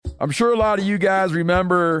I'm sure a lot of you guys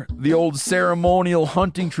remember the old ceremonial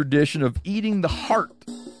hunting tradition of eating the heart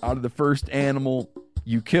out of the first animal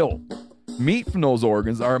you kill. Meat from those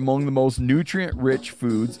organs are among the most nutrient-rich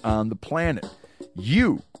foods on the planet.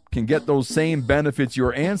 You can get those same benefits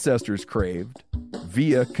your ancestors craved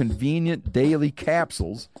via convenient daily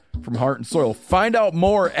capsules from Heart and Soil. Find out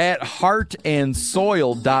more at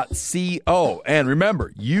heartandsoil.co. And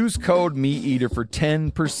remember, use code MeatEater for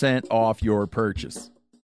 10% off your purchase.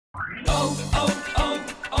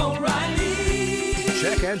 O'Reilly.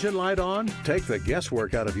 Check engine light on? Take the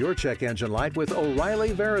guesswork out of your check engine light with O'Reilly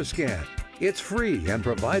Veriscan. It's free and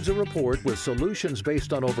provides a report with solutions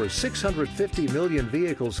based on over 650 million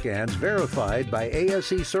vehicle scans verified by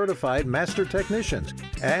ASE certified master technicians.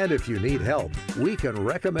 And if you need help, we can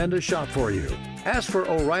recommend a shop for you. Ask for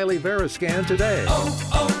O'Reilly Veriscan today.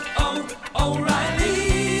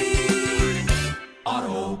 O'Reilly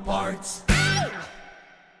Auto Parts.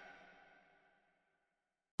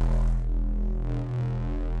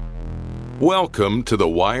 Welcome to the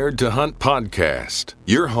Wired to Hunt podcast,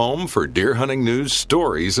 your home for deer hunting news,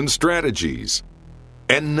 stories, and strategies.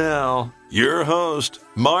 And now, your host,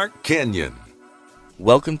 Mark Kenyon.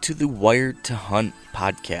 Welcome to the Wired to Hunt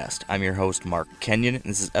podcast. I'm your host, Mark Kenyon, and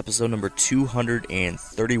this is episode number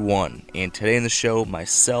 231. And today in the show,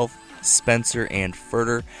 myself, Spencer, and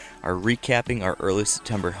Furter are recapping our early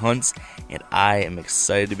September hunts, and I am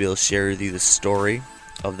excited to be able to share with you the story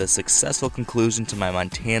of the successful conclusion to my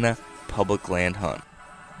Montana public land hunt.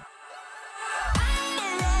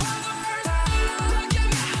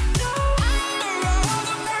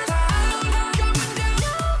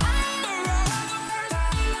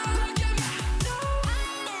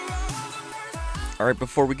 Alright,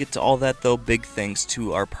 before we get to all that though, big thanks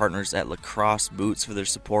to our partners at Lacrosse Boots for their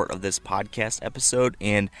support of this podcast episode,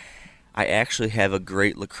 and I actually have a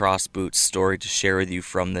great Lacrosse Boots story to share with you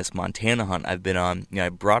from this Montana hunt I've been on. I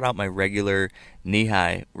brought out my regular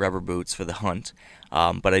knee-high rubber boots for the hunt,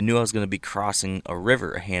 but I knew I was going to be crossing a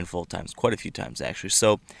river a handful of times, quite a few times actually.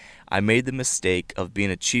 So I made the mistake of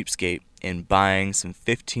being a cheapskate and buying some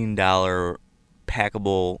 $15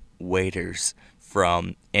 packable waders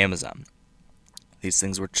from Amazon. These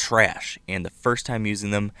things were trash, and the first time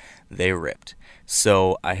using them, they ripped.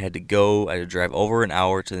 So I had to drive over an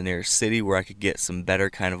hour to the nearest city where I could get some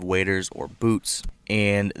better kind of waders or boots.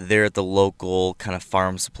 And there at the local kind of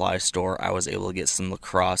farm supply store, I was able to get some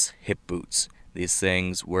Lacrosse hip boots. These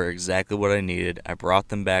things were exactly what I needed. I brought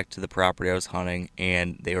them back to the property I was hunting,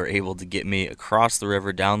 and they were able to get me across the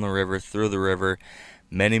river, down the river, through the river,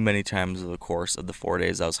 many, many times over the course of the 4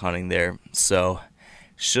 days I was hunting there. So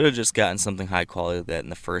should have just gotten something high quality like that in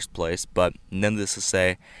the first place, but needless to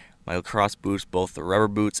say, my Lacrosse boots, both the rubber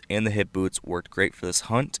boots and the hip boots, worked great for this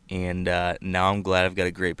hunt, and now I'm glad I've got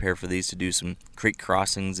a great pair for these to do some creek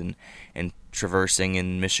crossings and traversing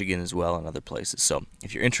in Michigan as well and other places. So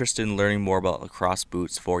if you're interested in learning more about Lacrosse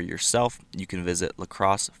boots for yourself, you can visit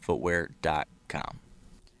lacrossefootwear.com.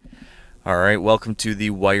 All right, welcome to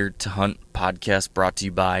the Wired to Hunt podcast brought to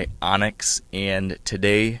you by Onyx, and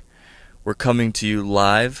today we're coming to you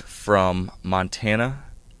live from Montana,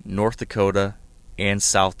 North Dakota, and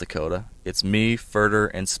South Dakota. It's me,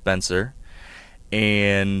 Furter, and Spencer.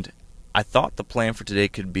 And I thought the plan for today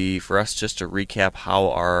could be for us just to recap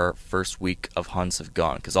how our first week of hunts have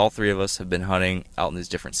gone, because all three of us have been hunting out in these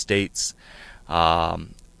different states,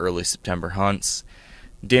 early September hunts.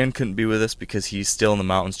 Dan couldn't be with us because he's still in the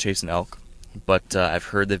mountains chasing elk, but I've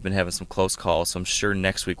heard they've been having some close calls, so I'm sure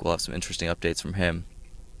next week we'll have some interesting updates from him.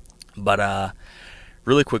 But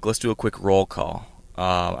really quick, let's do a quick roll call.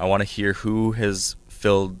 I want to hear who has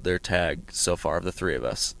filled their tag so far of the three of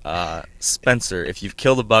us. Spencer, if you've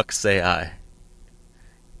killed a buck, say aye.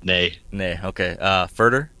 Nay. Nay, okay.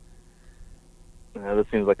 Furter? This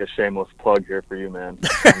seems like a shameless plug here for you, man.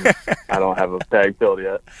 I don't have a tag filled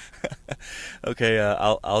yet. Okay,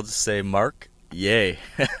 I'll just say Mark, yay.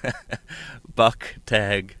 Buck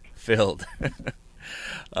tag filled.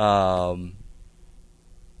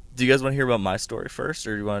 Do you guys want to hear about my story first,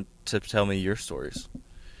 or do you want to tell me your stories?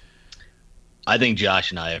 I think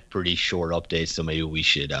Josh and I have pretty short updates, so maybe we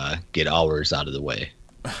should get ours out of the way.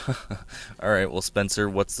 All right, well, Spencer,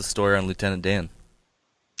 what's the story on Lieutenant Dan?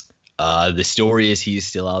 The story is he's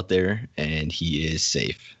still out there, and he is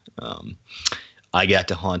safe. I got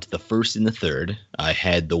to hunt the first and the third. I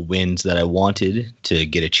had the winds that I wanted to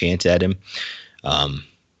get a chance at him.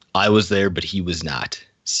 I was there, but he was not.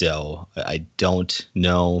 So I don't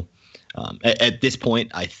know. At this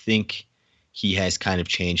point, I think he has kind of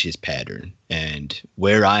changed his pattern. And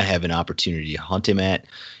where I have an opportunity to hunt him at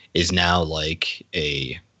is now like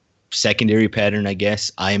a secondary pattern, I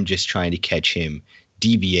guess. I am just trying to catch him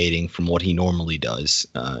deviating from what he normally does.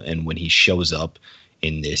 And when he shows up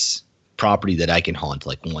in this property that I can hunt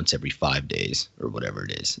like once every 5 days or whatever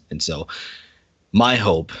it is. And so my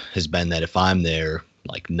hope has been that if I'm there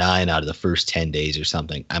like 9 out of the first 10 days or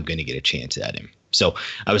something, I'm going to get a chance at him. So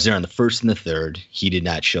I was there on the 1st and the 3rd. He did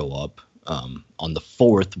not show up. On the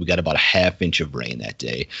 4th, we got about a ½ inch of rain that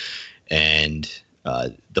day. And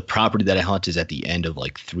the property that I hunt is at the end of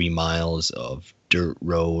like 3 miles of dirt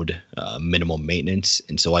road, minimum maintenance.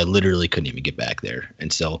 And so I literally couldn't even get back there.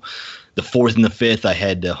 And so the 4th and the 5th, I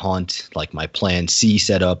had to hunt like my plan C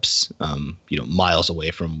setups, miles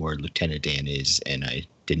away from where Lieutenant Dan is. And I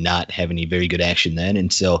did not have any very good action then.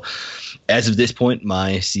 And so as of this point,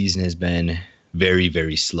 my season has been very,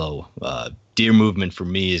 very slow. Deer movement for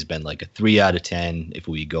me has been like a 3 out of 10 if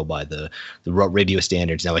we go by the rut radio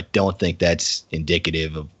standards. Now, I don't think that's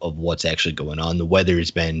indicative of what's actually going on. The weather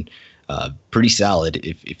has been pretty solid.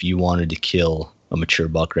 If you wanted to kill a mature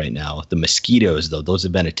buck right now, the mosquitoes, though, those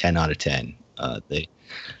have been a 10 out of 10.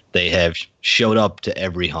 They have showed up to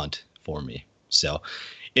every hunt for me. So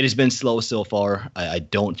it has been slow so far. I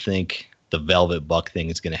don't think the velvet buck thing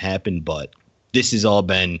is going to happen, but this has all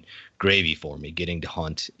been gravy for me, getting to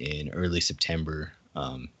hunt in early September.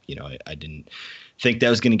 I didn't think that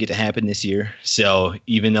was going to get to happen this year. So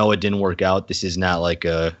even though it didn't work out, this is not like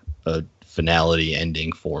a finality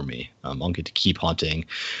ending for me. I'll get to keep hunting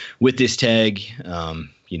with this tag.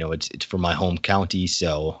 It's for my home county,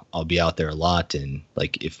 so I'll be out there a lot. And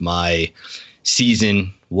like if my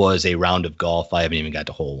season was a round of golf, I haven't even got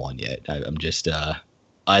to hole one yet. I'm just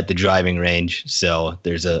at the driving range, so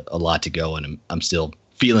there's a lot to go, and I'm still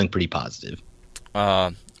feeling pretty positive.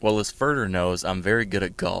 Well, as Furter knows, I'm very good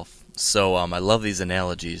at golf, so I love these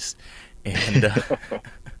analogies. And that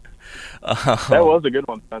was a good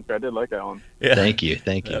one, Spencer. I did like that one. Yeah. Thank you.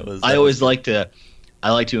 I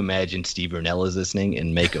like to imagine Steve Burnell is listening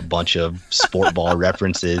and make a bunch of sport ball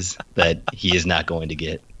references that he is not going to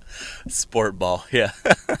get. Sport ball, yeah.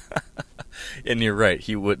 And you're right.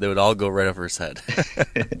 They would all go right over his head.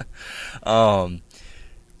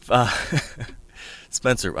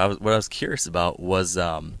 Spencer, what I was curious about was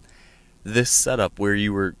this setup where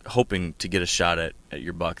you were hoping to get a shot at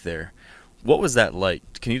your buck there. What was that like?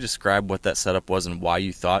 Can you describe what that setup was and why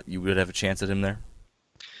you thought you would have a chance at him there?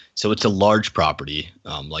 So it's a large property,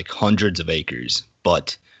 like hundreds of acres,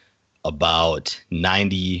 but about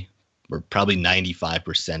 90 or probably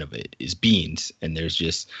 95% of it is beans, and there's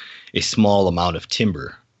just a small amount of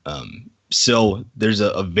timber. So there's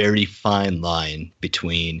a very fine line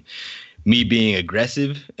between me being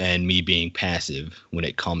aggressive and me being passive when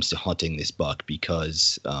it comes to hunting this buck,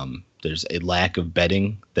 because there's a lack of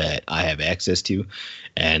bedding that I have access to,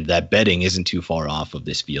 and that bedding isn't too far off of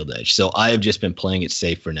this field edge. So I have just been playing it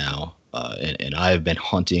safe for now, and I have been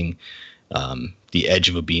hunting the edge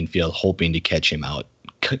of a bean field, hoping to catch him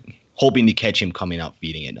coming out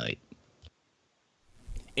feeding at night.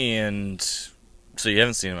 And so you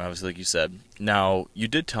haven't seen him, obviously, like you said. Now, you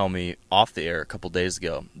did tell me off the air a couple days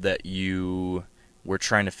ago that you were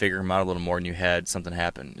trying to figure him out a little more and you had something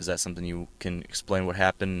happen. Is that something you can explain what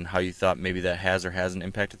happened and how you thought maybe that has or hasn't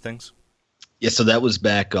impacted things? Yeah, so that was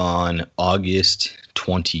back on August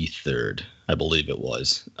 23rd, I believe it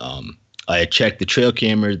was. I had checked the trail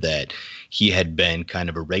camera that he had been kind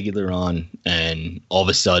of a regular on, and all of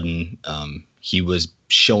a sudden he was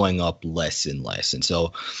showing up less and less. And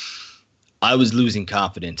so I was losing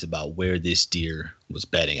confidence about where this deer was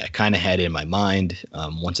bedding. I kind of had it in my mind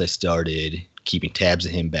once I started keeping tabs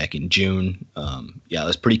of him back in June. I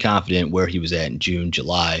was pretty confident where he was at in June,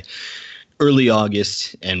 July, early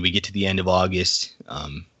August, and we get to the end of August,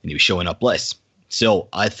 and he was showing up less. So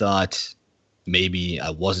I thought maybe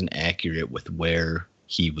I wasn't accurate with where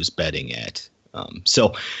he was bedding at.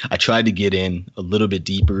 So I tried to get in a little bit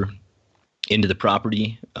deeper into the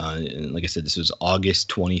property. And like I said, this was August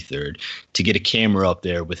 23rd, to get a camera up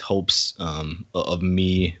there with hopes of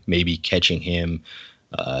me maybe catching him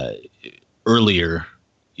earlier.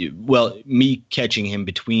 Well, me catching him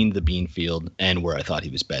between the bean field and where I thought he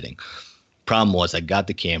was bedding. Problem was, I got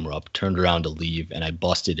the camera up, turned around to leave, and I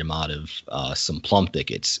busted him out of some plum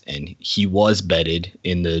thickets. And he was bedded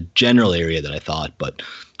in the general area that I thought, but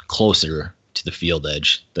closer to the field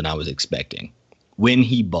edge than I was expecting. When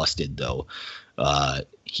he busted, though,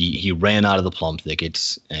 he ran out of the plum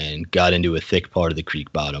thickets and got into a thick part of the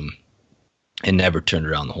creek bottom and never turned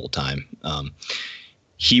around the whole time.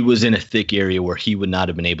 He was in a thick area where he would not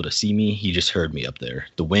have been able to see me. He just heard me up there.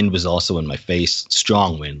 The wind was also in my face,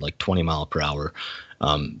 strong wind, like 20 mile per hour.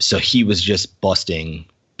 So he was just busting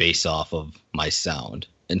based off of my sound.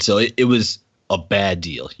 And so it was a bad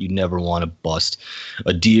deal. You never want to bust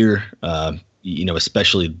a deer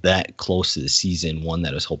especially that close to the season, one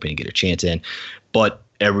that I was hoping to get a chance in. But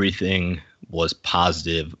everything was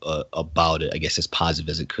positive about it, I guess as positive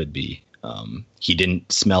as it could be. He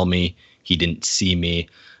didn't smell me. He didn't see me.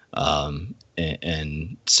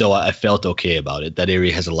 And so I felt okay about it. That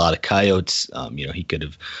area has a lot of coyotes. He could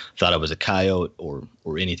have thought I was a coyote or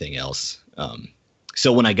anything else.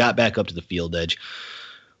 So when I got back up to the field edge,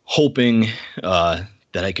 hoping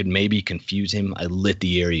that I could maybe confuse him, I lit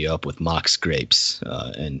the area up with mock scrapes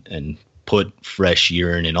and put fresh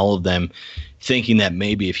urine in all of them, thinking that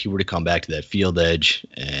maybe if he were to come back to that field edge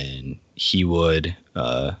and he would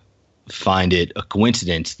find it a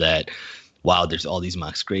coincidence that, wow, there's all these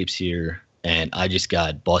mock scrapes here, and I just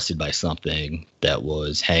got busted by something that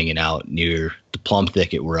was hanging out near the plum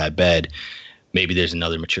thicket where I bed. Maybe there's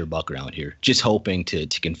another mature buck around here. Just hoping to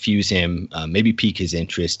confuse him, maybe pique his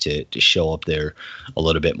interest to show up there a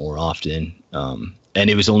little bit more often. And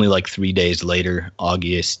it was only like 3 days later,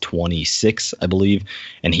 August 26th, I believe,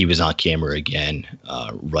 and he was on camera again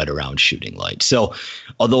right around shooting light. So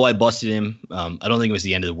although I busted him, I don't think it was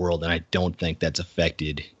the end of the world, and I don't think that's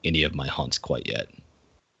affected any of my hunts quite yet.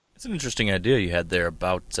 It's an interesting idea you had there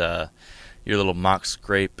about your little mock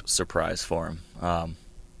scrape surprise for him.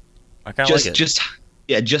 I kind of like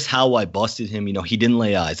it. Just how I busted him. He didn't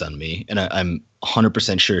lay eyes on me, and I'm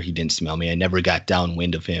 100% sure he didn't smell me. I never got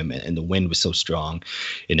downwind of him, and the wind was so strong,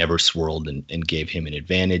 it never swirled and gave him an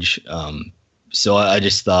advantage. So I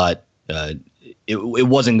just thought it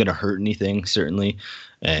wasn't going to hurt anything, certainly,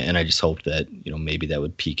 and I just hoped that maybe that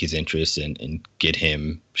would pique his interest and get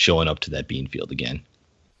him showing up to that bean field again.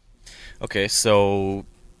 Okay, so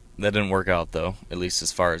that didn't work out, though, at least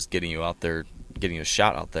as far as getting you out there, getting you a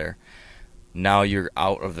shot out there. Now you're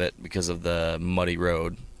out of it because of the muddy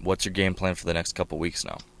road. What's your game plan for the next couple weeks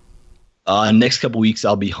now? Next couple weeks,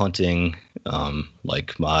 I'll be hunting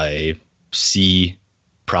like my C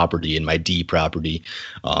property and my D property,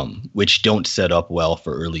 which don't set up well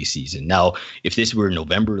for early season. Now, if this were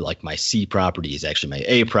November, like my C property is actually my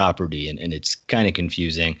A property, and it's kind of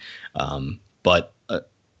confusing. But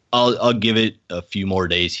I'll give it a few more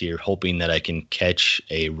days here, hoping that I can catch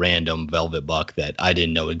a random velvet buck that I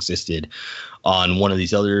didn't know existed on one of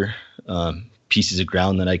these other pieces of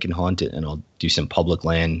ground that I can hunt, and I'll do some public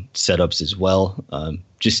land setups as well,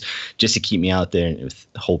 just to keep me out there with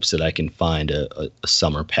hopes that I can find a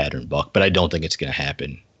summer pattern buck. But I don't think it's going to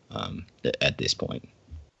happen at this point.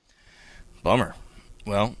 Bummer.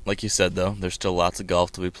 Well, like you said, though, there's still lots of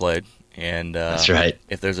golf to be played. And that's right.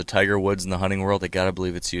 If there's a Tiger Woods in the hunting world, I gotta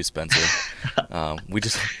believe it's you, Spencer.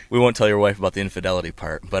 We won't tell your wife about the infidelity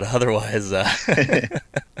part, but otherwise,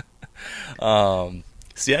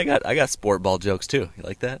 see, I got sport ball jokes too. You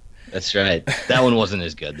like that? That's right. That one wasn't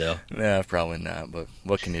as good though. Nah, probably not. But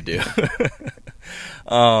what can you do?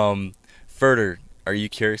 Furter, are you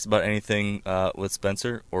curious about anything with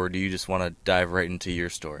Spencer, or do you just want to dive right into your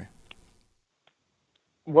story?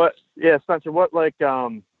 Yeah, Spencer. What like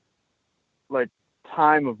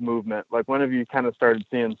time of movement? Like, when have you kind of started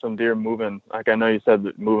seeing some deer moving? Like, I know you said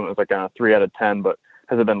that movement was like on a 3 out of 10, but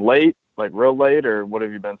has it been late, like real late, or what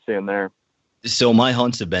have you been seeing there? So my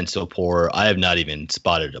hunts have been so poor, I have not even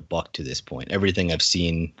spotted a buck to this point. Everything I've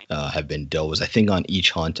seen have been does. I think on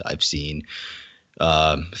each hunt I've seen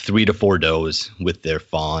 3 to 4 does with their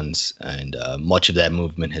fawns, and much of that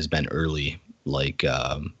movement has been early, like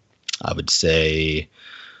I would say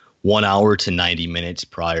 1 hour to 90 minutes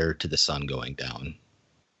prior to the sun going down.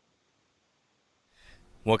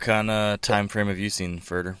 What kind of time frame have you seen,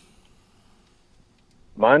 Furter?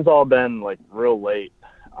 Mine's all been like real late,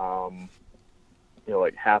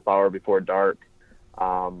 like half hour before dark.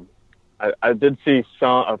 I did see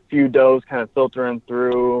a few does kind of filtering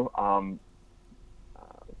through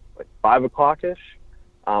like 5 o'clock-ish,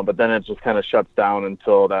 but then it just kind of shuts down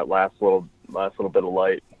until that last little bit of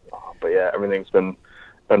light. But yeah, everything's been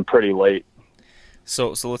pretty late.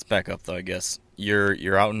 So let's back up though. I guess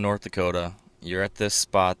you're out in North Dakota. You're at this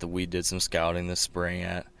spot that we did some scouting this spring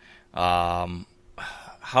at.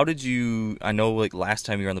 How did you? I know like last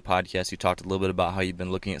time you were on the podcast, you talked a little bit about how you've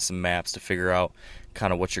been looking at some maps to figure out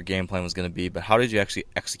kind of what your game plan was going to be. But how did you actually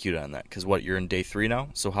execute on that? Because you're in day 3 now.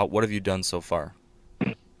 So what have you done so far?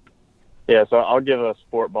 Yeah, so I'll give a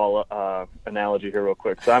sport ball analogy here real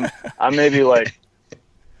quick. So I'm maybe like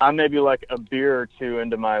a beer or two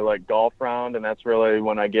into my like golf round, and that's really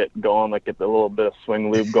when I get going, like get the little bit of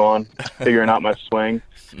swing loop going, figuring out my swing.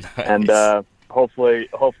 Nice. And hopefully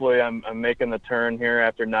I'm making the turn here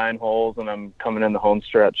after 9 holes, and I'm coming in the home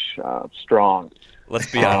stretch strong. Let's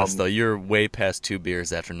be honest though, you're way past 2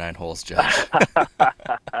 beers after 9 holes, Josh.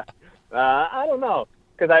 I don't know.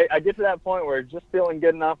 because I get to that point where it's just feeling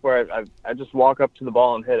good enough where I just walk up to the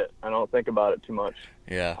ball and hit it. I don't think about it too much.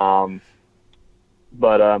 Yeah. So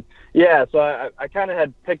I kind of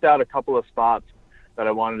had picked out a couple of spots that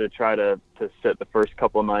I wanted to try to sit the first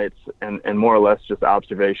couple of nights, and more or less just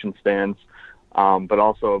observation stands, but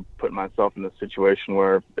also putting myself in a situation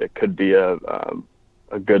where it could be a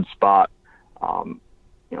good spot,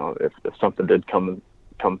 if something did come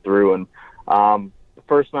through. And the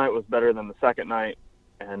first night was better than the second night,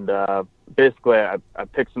 and basically I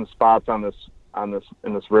picked some spots in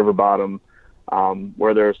this river bottom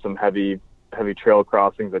where there's some heavy trail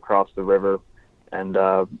crossings across the river, and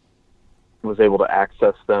was able to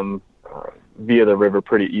access them via the river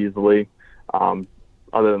pretty easily,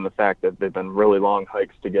 other than the fact that they've been really long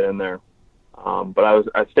hikes to get in there. But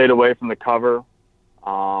I stayed away from the cover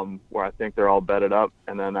where I think they're all bedded up,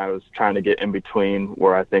 and then I was trying to get in between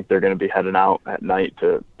where I think they're going to be heading out at night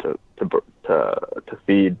to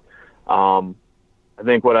feed. I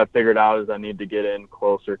think what I figured out is I need to get in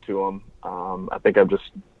closer to them. I think I'm just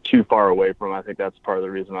too far away from them. I think that's part of the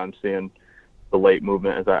reason I'm seeing the late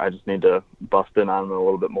movement, is I just need to bust in on them a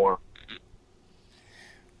little bit more.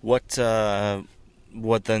 What then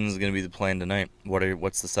is going to be the plan tonight?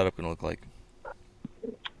 What's the setup going to look like?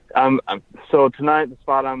 So tonight, the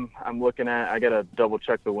spot I'm looking at, I got to double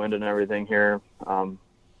check the wind and everything here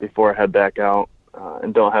before I head back out,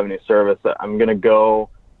 and don't have any service. I'm going to go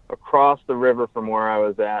across the river from where I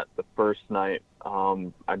was at the first night.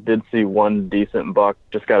 I did see one decent buck,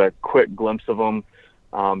 just got a quick glimpse of him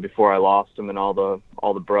before I lost him in all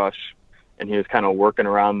the brush, and he was kind of working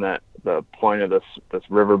around the point of this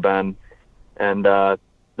river bend, and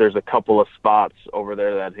there's a couple of spots over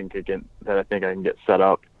there that I think I can get set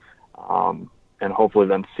up, and hopefully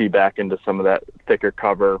then see back into some of that thicker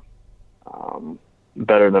cover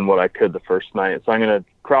better than what I could the first night. So I'm going to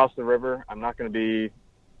cross the river. I'm not going to be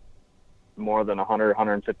more than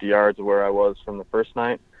 150 yards of where I was from the first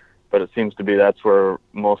night, but it seems to be that's where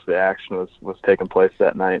most of the action was taking place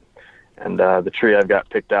that night. And the tree I've got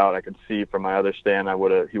picked out, I could see from my other stand,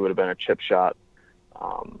 he would have been a chip shot.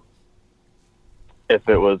 If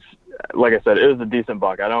it was, like I said, it was a decent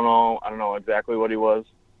buck. I don't know exactly what he was.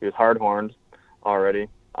 He was hard horned already,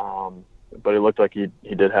 but it looked like he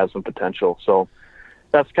did have some potential. So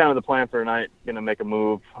that's kind of the plan for tonight. Going to make a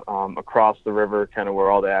move across the river, kind of where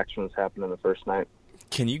all the action was happening the first night.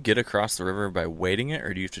 Can you get across the river by wading it,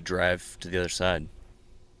 or do you have to drive to the other side?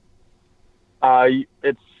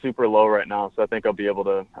 It's super low right now, so I think I'll be able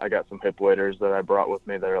to. I got some hip waders that I brought with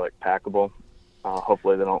me that are like packable.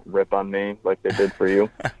 Hopefully they don't rip on me like they did for you.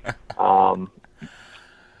 Because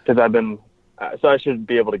I've been, so I should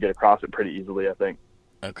be able to get across it pretty easily, I think.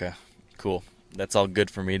 Okay, cool. That's all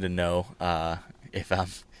good for me to know if I'm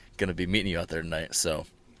going to be meeting you out there tonight. So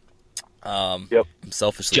yep. I'm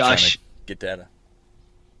selfishly Josh, trying to get data.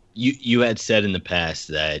 You had said in the past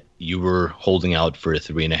that you were holding out for a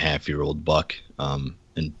 3.5-year-old buck,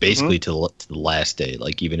 and basically to the last day.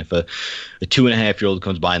 Like, even if a 2.5-year-old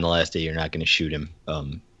comes by in the last day, you're not going to shoot him.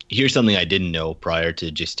 Here's something I didn't know prior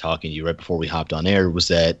to just talking to you right before we hopped on air, was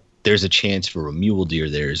that there's a chance for a mule deer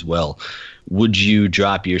there as well. Would you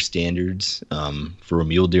drop your standards for a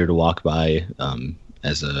mule deer to walk by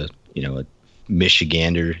as a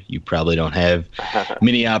Michigander? You probably don't have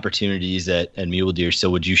many opportunities at mule deer. So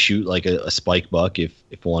would you shoot like a spike buck if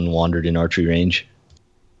one wandered in archery range?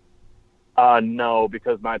 No,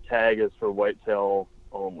 because my tag is for whitetail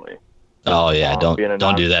only. Oh yeah, don't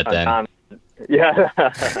do that then.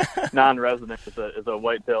 Non-resident is a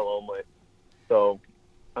whitetail only. So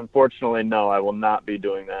unfortunately, no, I will not be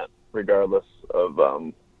doing that, regardless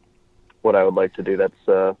of what I would like to do.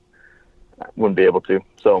 I wouldn't be able to.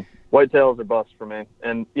 So whitetails are bust for me.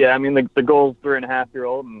 And yeah, I mean the goal is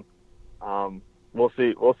 3.5-year-old, and we'll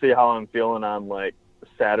see how I'm feeling on like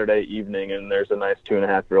Saturday evening, and there's a nice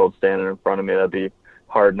 2.5-year-old standing in front of me. That'd be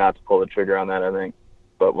hard not to pull the trigger on that, I think,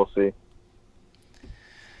 but we'll see.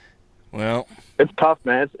 Well, it's tough,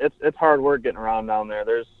 man. It's hard work getting around down there.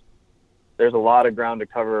 There's a lot of ground to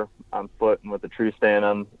cover on foot and with the tree stand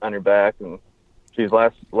on your back. And geez,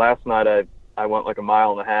 last night I went like 1.5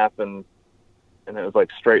 miles, and it was like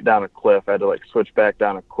straight down a cliff. I had to like switch back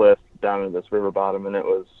down a cliff down into this river bottom, and it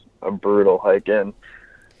was a brutal hike in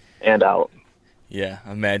and out. Yeah,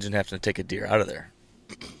 imagine having to take a deer out of there.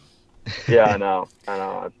 Yeah, I know.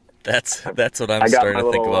 That's what I'm starting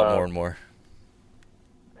to think about more and more.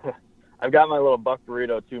 I've got my little buck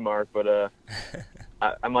burrito too, Mark, but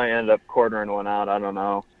I might end up quartering one out. I don't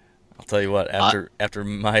know. I'll tell you what, after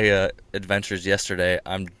my adventures yesterday,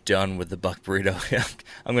 I'm done with the buck burrito.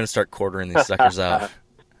 I'm going to start quartering these suckers out.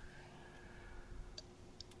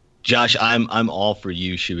 Josh, I'm all for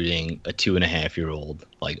you shooting a 2.5-year-old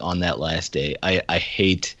like on that last day. I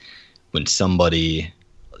hate when somebody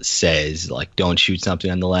says like don't shoot something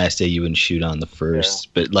on the last day you wouldn't shoot on the first. Yeah.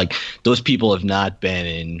 But like those people have not been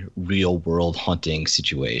in real world hunting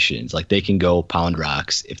situations. Like they can go pound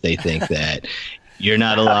rocks if they think that you're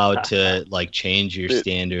not allowed to like change your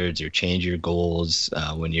standards or change your goals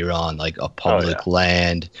when you're on like a public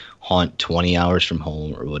land hunt 20 hours from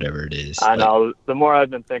home or whatever it is. I know. The more I've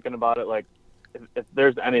been thinking about it, like if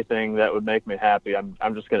there's anything that would make me happy,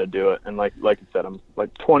 I'm just gonna do it. And like you said, I'm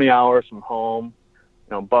like 20 hours from home,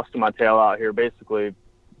 busting my tail out here, basically,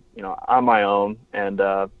 on my own. And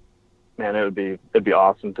man, it'd be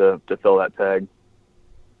awesome to fill that tag.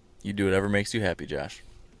 You do whatever makes you happy, Josh.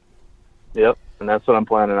 Yep, and that's what I'm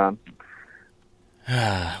planning on.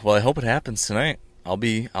 Well, I hope it happens tonight. I'll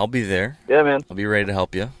be there. Yeah, man. I'll be ready to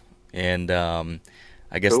help you. And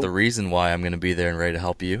I guess the reason why I'm going to be there and ready to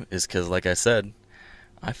help you is because, like I said,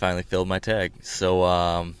 I finally filled my tag.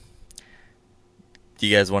 So, do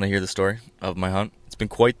you guys want to hear the story of my hunt? It's been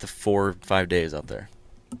quite the 4 or 5 days out there.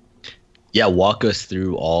 Yeah, walk us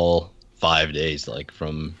through all 5 days, like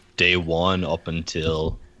from day one up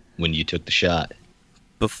until when you took the shot.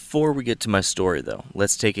 Before we get to my story, though,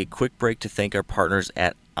 let's take a quick break to thank our partners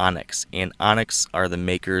at onX. And onX are the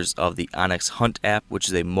makers of the onX Hunt app, which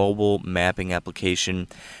is a mobile mapping application,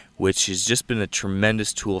 which has just been a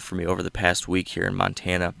tremendous tool for me over the past week here in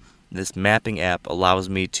Montana. This mapping app allows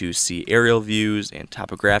me to see aerial views and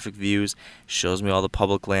topographic views, shows me all the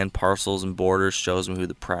public land parcels and borders, shows me who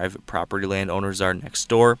the private property landowners are next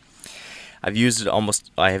door. I have used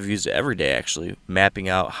it every day, actually, mapping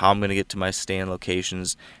out how I'm going to get to my stand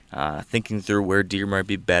locations, thinking through where deer might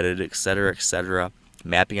be bedded, etc.,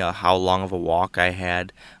 mapping out how long of a walk I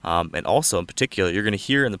had. And also, in particular, you're going to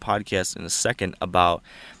hear in the podcast in a second about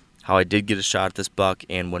how I did get a shot at this buck,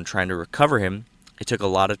 and when trying to recover him, it took a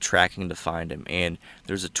lot of tracking to find him. And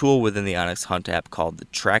there's a tool within the onX Hunt app called the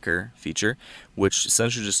Tracker feature, which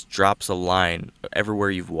essentially just drops a line everywhere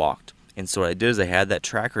you've walked. And so what I did is I had that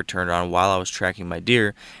tracker turned on while I was tracking my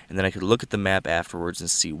deer, and then I could look at the map afterwards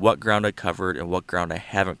and see what ground I covered and what ground I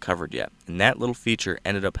haven't covered yet. And that little feature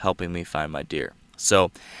ended up helping me find my deer.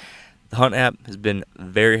 So the Hunt app has been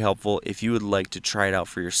very helpful. If you would like to try it out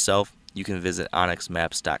for yourself, you can visit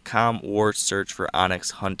onxmaps.com or search for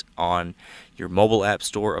onX Hunt on your mobile app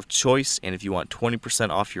store of choice. And if you want 20%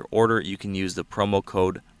 off your order, you can use the promo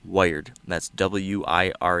code WIRED. That's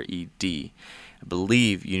WIRED. I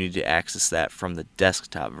believe you need to access that from the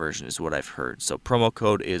desktop version is what I've heard. So promo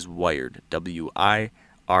code is WIRED,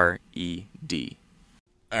 WIRED.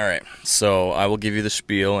 All right, so I will give you the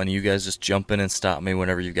spiel, and you guys just jump in and stop me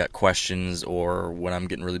whenever you've got questions or when I'm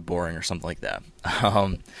getting really boring or something like that.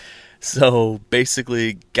 So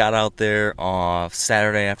basically got out there on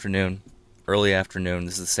Saturday afternoon, early afternoon.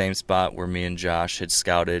 This is the same spot where me and Josh had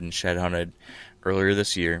scouted and shed hunted earlier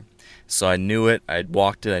this year. So I knew it, I'd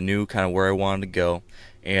walked it, I knew kind of where I wanted to go.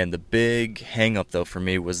 And the big hang up though for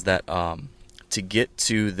me was that to get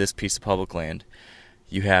to this piece of public land,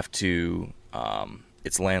 you have to,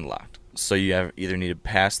 it's landlocked. So you either need to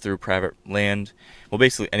pass through private land. Well,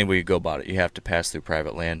 basically any way you go about it, you have to pass through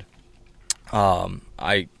private land.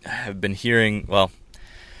 I have been hearing,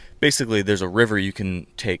 basically there's a river you can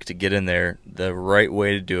take to get in there. The right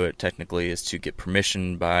way to do it technically is to get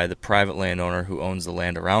permission by the private landowner who owns the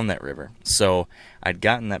land around that river. So I'd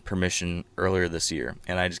gotten that permission earlier this year,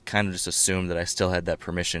 and I just kind of assumed that I still had that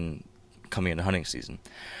permission coming into hunting season.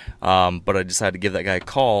 But I decided to give that guy a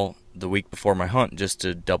call the week before my hunt just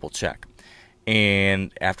to double check.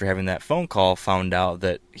 And after having that phone call, found out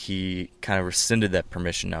that he kind of rescinded that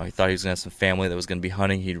permission now. He thought he was going to have some family that was going to be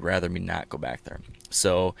hunting. He'd rather me not go back there.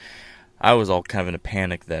 So I was all kind of in a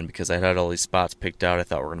panic then because I had all these spots picked out I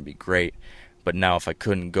thought were going to be great. But now if I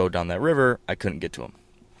couldn't go down that river, I couldn't get to him.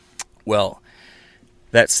 Well,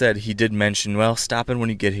 that said, he did mention, stop in when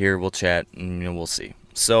you get here. We'll chat and we'll see.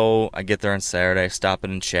 So I get there on Saturday, stop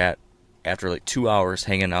in and chat. After like 2 hours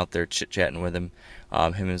hanging out there chit-chatting with him,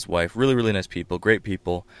 him and his wife, really, really nice people, great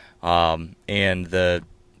people. And the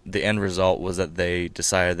end result was that they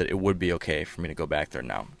decided that it would be okay for me to go back there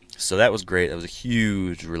now. So that was great. That was a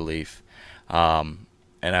huge relief. And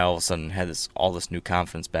I all of a sudden had all this new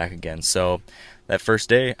confidence back again. So that first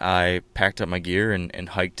day, I packed up my gear and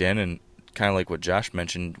hiked in, and kind of like what Josh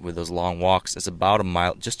mentioned with those long walks, it's about a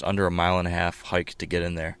mile, just under a 1.5 mile hike to get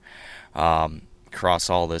in there.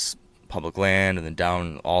 Across all this public land and then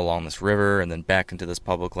down all along this river and then back into this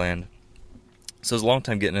public land. So it was a long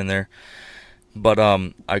time getting in there. But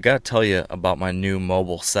I got to tell you about my new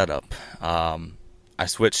mobile setup. I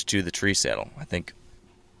switched to the tree saddle. I think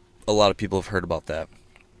a lot of people have heard about that.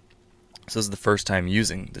 So this is the first time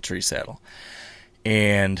using the tree saddle,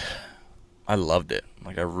 and I loved it.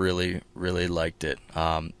 Like, I really, really liked it.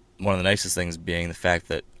 One of the nicest things being the fact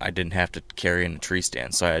that I didn't have to carry in a tree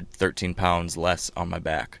stand, so I had 13 pounds less on my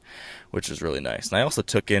back, which was really nice. And I also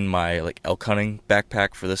took in my elk hunting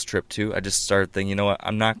backpack for this trip too. I just started thinking, you know what,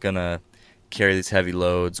 I'm not gonna carry these heavy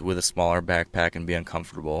loads with a smaller backpack and be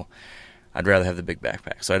uncomfortable. I'd rather have the big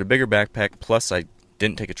backpack. So I had a bigger backpack, plus I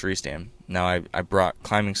didn't take a tree stand. Now I brought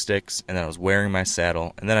climbing sticks, and then I was wearing my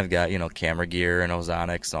saddle, and then I've got, camera gear and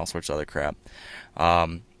ozonics and all sorts of other crap.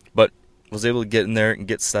 But was able to get in there and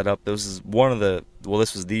get set up. This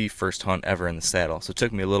was the first hunt ever in the saddle, so it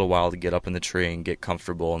took me a little while to get up in the tree and get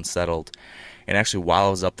comfortable and settled. And actually, while I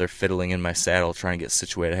was up there fiddling in my saddle trying to get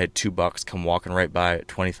situated, I had 2 bucks come walking right by at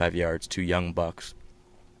 25 yards, 2 young bucks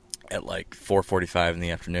at 4:45 in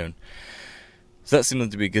the afternoon. So that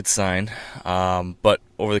seemed to be a good sign. But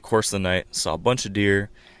over the course of the night, saw a bunch of deer,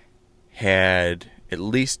 had at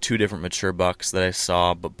least 2 different mature bucks that I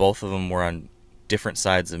saw, but both of them were on different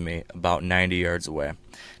sides of me, about 90 yards away,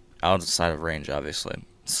 outside of range, obviously.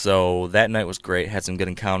 So that night was great, had some good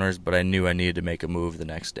encounters, but I knew I needed to make a move the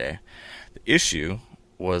next day. The issue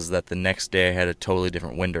was that the next day I had a totally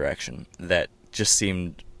different wind direction that just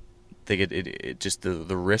seemed,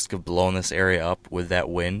 the risk of blowing this area up with that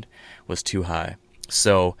wind was too high.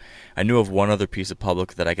 So I knew of one other piece of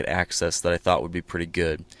public that I could access that I thought would be pretty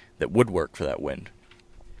good, that would work for that wind.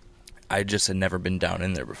 I just had never been down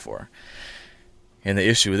in there before. And the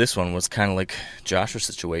issue with this one was kind of like Joshua's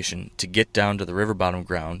situation. To get down to the river bottom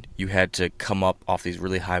ground, you had to come up off these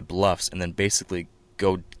really high bluffs and then basically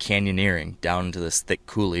go canyoneering down into this thick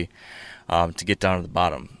coulee to get down to the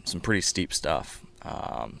bottom. Some pretty steep stuff.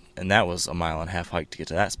 And that was a 1.5 mile hike to get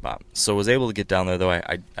to that spot. So I was able to get down there, though.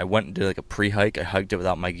 I went and did a pre-hike. I hiked it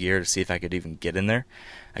without my gear to see if I could even get in there.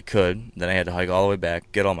 I could. Then I had to hike all the way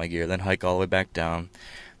back, get all my gear, then hike all the way back down,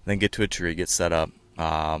 then get to a tree, get set up.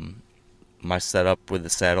 My setup with the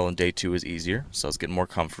saddle in day 2 was easier, so I was getting more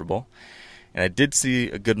comfortable. And I did see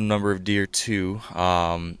a good number of deer, too.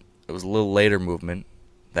 It was a little later movement.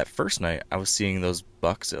 That first night, I was seeing those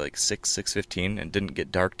bucks at 6:15, and didn't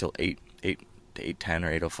get dark till 8 to 8:10 or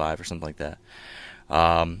 8:05 or something like that.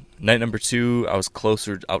 Night number 2, I was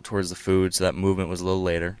closer out towards the food, so that movement was a little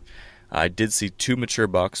later. I did see 2 mature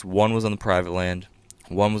bucks. One was on the private land,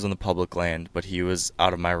 one was on the public land, but he was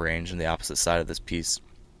out of my range on the opposite side of this piece.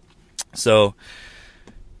 So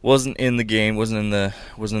wasn't in the game, wasn't in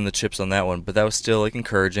the chips on that one, but that was still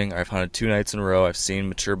encouraging. I've hunted 2 nights in a row. I've seen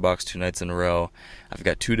mature bucks 2 nights in a row. I've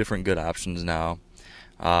got 2 different good options now.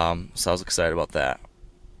 So I was excited about that.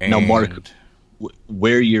 Now, Mark,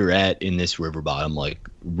 where you're at in this river bottom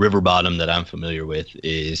that I'm familiar with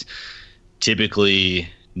is typically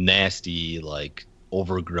nasty,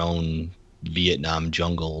 overgrown Vietnam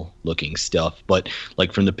jungle looking stuff, but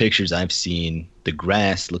from the pictures I've seen, the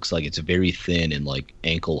grass looks like it's very thin and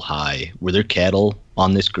ankle high. Were there cattle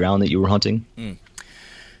on this ground that you were hunting?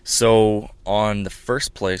 So on the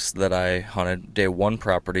first place that I hunted, day 1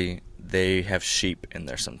 property, they have sheep in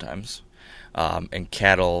there sometimes, and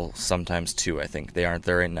cattle sometimes too. I think they aren't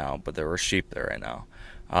there right now, but there were sheep there right now.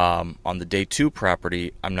 On the day 2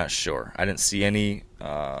 property, I'm not sure. I didn't see any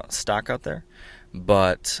stock out there,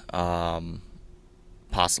 but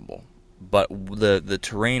possible. But the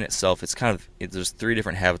terrain itself, it's there's 3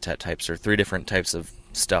 different habitat types, or 3 different types of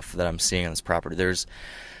stuff that I'm seeing on this property. There's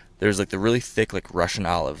the really thick Russian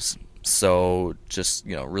olives, so just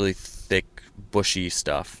really thick bushy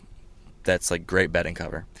stuff that's great bedding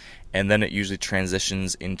cover, and then it usually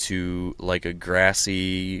transitions into a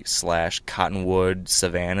grassy / cottonwood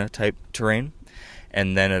savanna type terrain,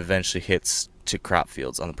 and then eventually hits to crop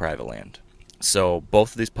fields on the private land. So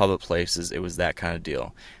both of these public places, it was that kind of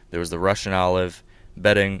deal. There was the Russian olive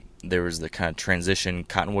bedding, there was the kind of transition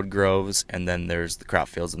cottonwood groves, and then there's the crop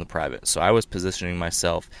fields in the private. So I was positioning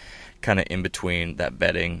myself kind of in between that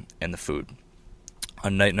bedding and the food.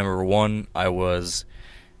 On night number 1, I was,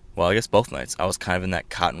 I guess both nights, I was kind of in that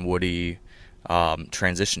cottonwoody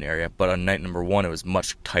transition area, but on night number 1, it was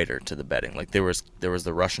much tighter to the bedding. There was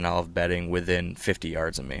the Russian olive bedding within 50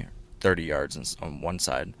 yards of me, 30 yards on one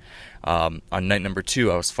side. On night number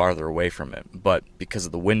 2, I was farther away from it, but because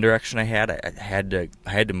of the wind direction I had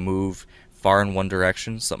to move far in one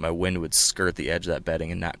direction so that my wind would skirt the edge of that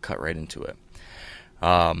bedding and not cut right into it.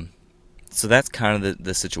 So that's kind of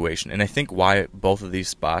the situation, and I think why both of these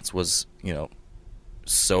spots was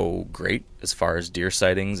so great as far as deer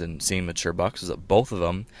sightings and seeing mature bucks is that both of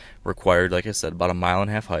them required, like I said, about a 1.5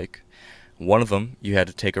 mile hike. One of them you had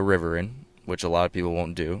to take a river in, which a lot of people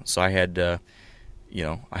won't do. So I had to,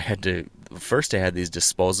 first I had these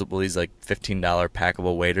disposable, these $15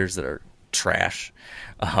 packable waders that are trash.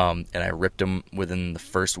 And I ripped them within the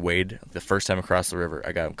first wade. The first time across the river,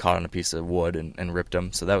 I got them caught on a piece of wood and ripped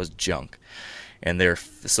them. So that was junk. And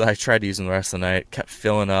so I tried to use them the rest of the night, kept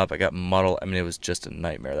filling up. I got muddled. I mean, it was just a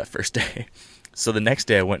nightmare that first day. So the next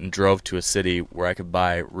day I went and drove to a city where I could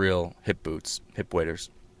buy real hip boots, hip waders.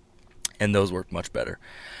 And those worked much better.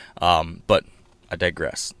 But I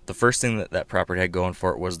digress. The first thing that property had going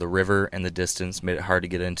for it was the river and the distance made it hard to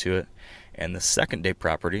get into it. And the second day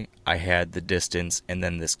property, I had the distance and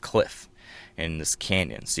then this cliff and this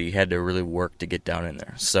canyon. So you had to really work to get down in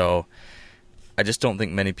there. So I just don't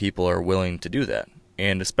think many people are willing to do that.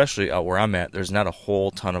 And especially out where I'm at, there's not a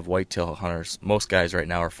whole ton of whitetail hunters. Most guys right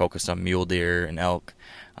now are focused on mule deer and elk.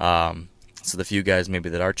 So the few guys maybe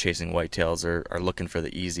that are chasing whitetails are looking for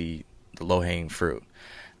the low-hanging fruit.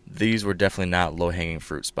 These were definitely not low-hanging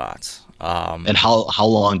fruit spots. And how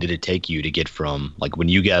long did it take you to get from, like, when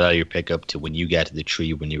you got out of your pickup to when you got to the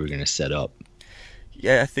tree when you were going to set up?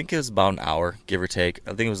 Yeah, I think it was about an hour, give or take.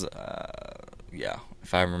 I think it was,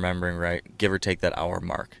 if I'm remembering right, give or take that hour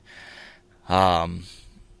mark. Then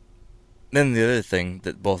the other thing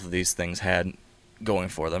that both of these things had going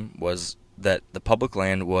for them was that the public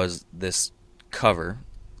land was this cover,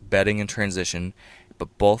 bedding and transition,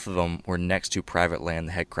 but both of them were next to private land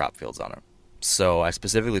that had crop fields on it. So I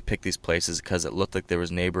specifically picked these places because it looked like there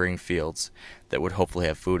was neighboring fields that would hopefully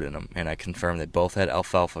have food in them, and I confirmed they both had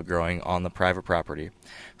alfalfa growing on the private property.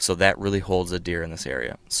 So that really holds a deer in this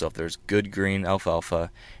area. So if there's good green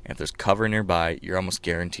alfalfa, and if there's cover nearby, you're almost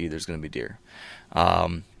guaranteed there's going to be deer.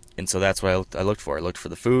 And so that's what I looked for. I looked for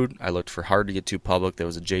the food. I looked for hard to get to public that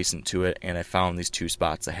was adjacent to it, and I found these two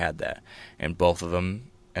spots that had that, and both of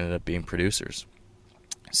them ended up being producers.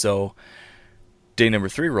 So day number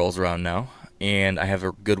 3 rolls around now, and I have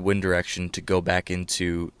a good wind direction to go back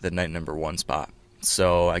into the night number 1 spot.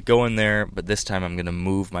 So I go in there, but this time I'm going to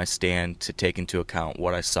move my stand to take into account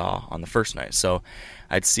what I saw on the first night. So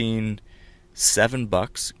I'd seen 7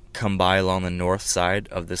 bucks come by along the north side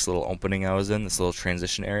of this little opening I was in, this little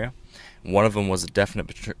transition area. One of them was a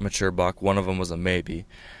definite mature buck, one of them was a maybe.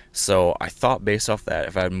 So I thought based off that,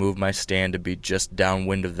 if I had moved my stand to be just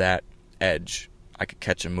downwind of that edge, I could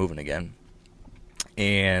catch him moving again.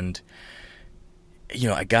 And,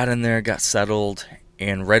 I got in there, got settled,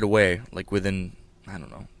 and right away, like within,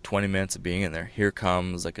 20 minutes of being in there, here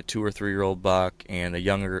comes like a 2 or 3 year old buck and a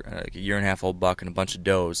younger, like a 1.5 year old buck and a bunch of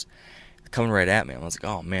does coming right at me. I was like,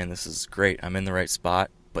 oh man, this is great. I'm in the right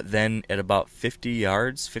spot. But then at about 60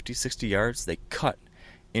 yards, they cut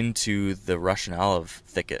into the Russian olive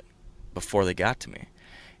thicket before they got to me.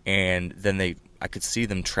 And then I could see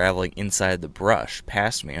them traveling inside the brush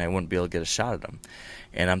past me, and I wouldn't be able to get a shot at them.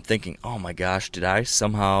 And I'm thinking, oh my gosh, did I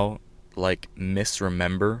somehow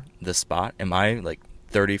misremember the spot? Am I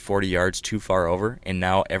 30, 40 yards too far over, and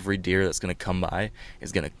now every deer that's going to come by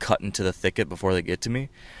is going to cut into the thicket before they get to me?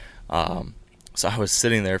 So I was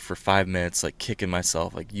sitting there for 5 minutes, kicking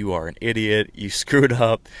myself, you are an idiot, you screwed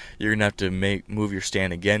up, you're going to have to move your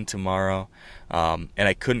stand again tomorrow. And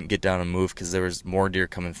I couldn't get down and move because there was more deer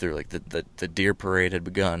coming through, the deer parade had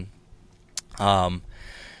begun.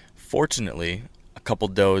 Fortunately, a couple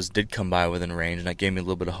does did come by within range, and that gave me a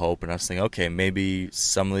little bit of hope, and I was thinking, okay, maybe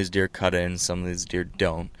some of these deer cut in, some of these deer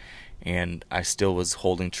don't. And I still was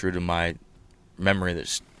holding true to my memory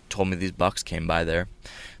that told me these bucks came by there.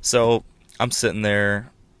 So I'm sitting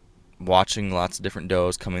there watching lots of different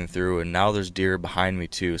does coming through, and now there's deer behind me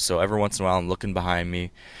too. So every once in a while I'm looking behind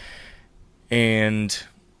me, and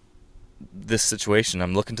this situation,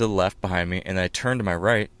 I'm looking to the left behind me, and then I turn to my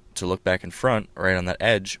right to look back in front, right on that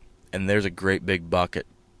edge, and there's a great big buck at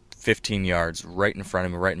 15 yards right in front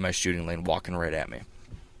of me, right in my shooting lane, walking right at me.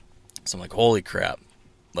 So I'm like, holy crap.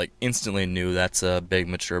 Instantly knew that's a big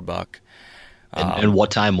mature buck. And what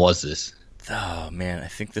time was this? Oh man, I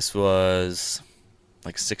think this was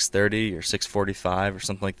 6:30 or 6:45 or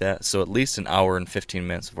something like that. So at least an hour and 15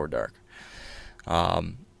 minutes before dark.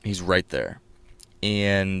 He's right there.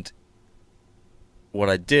 And what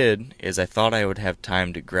I did is I thought I would have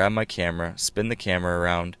time to grab my camera, spin the camera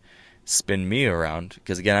around, spin me around,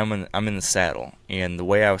 because again I'm in the saddle, and the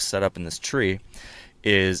way I was set up in this tree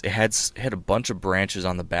is it had a bunch of branches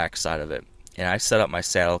on the back side of it. And I set up my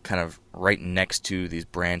saddle kind of right next to these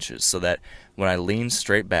branches so that when I leaned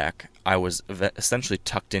straight back, I was essentially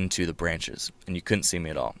tucked into the branches, and you couldn't see me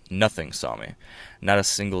at all. Nothing saw me. Not a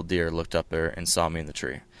single deer looked up there and saw me in the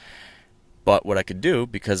tree. But what I could do,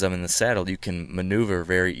 because I'm in the saddle, you can maneuver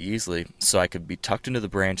very easily, so I could be tucked into the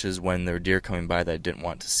branches when there were deer coming by that didn't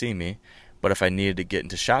want to see me. But if I needed to get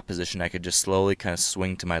into shot position, I could just slowly kind of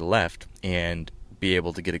swing to my left and be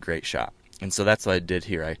able to get a great shot. And so that's what I did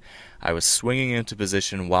here. I was swinging into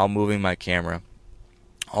position while moving my camera.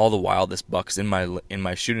 All the while, this buck's in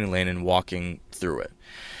my shooting lane and walking through it.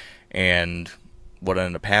 And what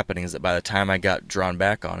ended up happening is that by the time I got drawn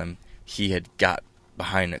back on him, he had got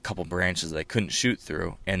behind a couple branches that I couldn't shoot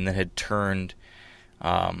through, and then had turned,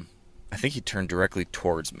 I think he turned directly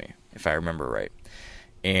towards me, if I remember right.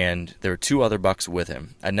 And there were 2 other bucks with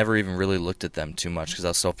him. I never even really looked at them too much because I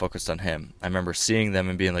was so focused on him. I remember seeing them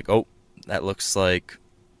and being like, oh, that looks like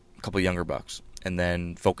a couple younger bucks, and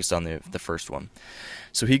then focused on the first one.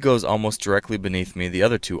 So he goes almost directly beneath me. The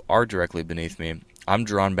other 2 are directly beneath me. I'm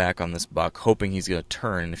drawn back on this buck, hoping he's going to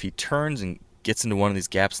turn. And if he turns and gets into one of these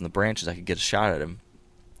gaps in the branches, I could get a shot at him.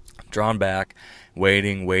 I'm drawn back,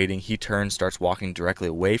 waiting. He turns, starts walking directly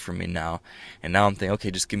away from me now. And now I'm thinking,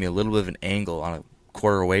 okay, just give me a little bit of an angle on a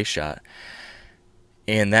quarter away shot.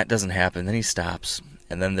 And that doesn't happen. Then he stops.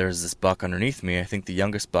 And then there's this buck underneath me. I think the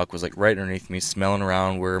youngest buck was like right underneath me, smelling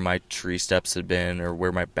around where my tree steps had been or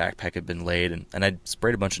where my backpack had been laid. And I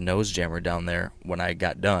sprayed a bunch of nose jammer down there when I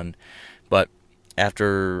got done. But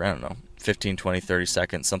after, I don't know, 15, 20, 30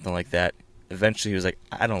 seconds, something like that, eventually he was like,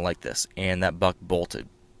 I don't like this. And that buck bolted.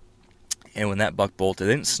 And when that buck bolted,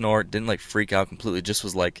 it didn't snort, didn't like freak out completely, just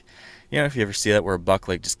was like, you know, if you ever see that where a buck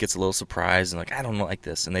like just gets a little surprised and like, I don't like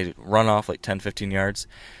this. And they run off like 10, 15 yards.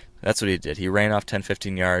 That's what he did. He ran off 10,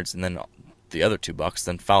 15 yards, and then the other 2 bucks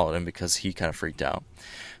then followed him because he kind of freaked out.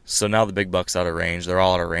 So now the big buck's out of range. They're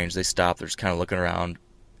all out of range. They stop. They're just kind of looking around,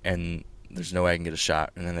 and there's no way I can get a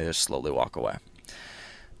shot, and then they just slowly walk away.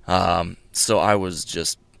 So I was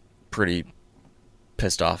just pretty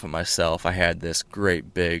pissed off at myself. I had this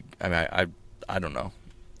great big, I mean, I don't know.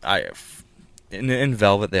 In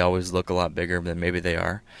velvet, they always look a lot bigger than maybe they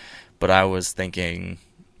are, but I was thinking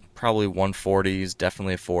probably 140s,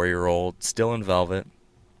 definitely a 4-year-old, still in velvet.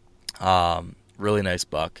 Really nice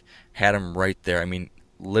buck. Had him right there. I mean,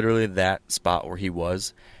 literally that spot where he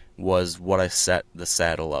was what I set the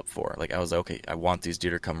saddle up for. Like, I was like, okay, I want these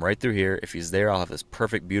deer to come right through here. If he's there, I'll have this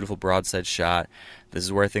perfect, beautiful broadside shot. This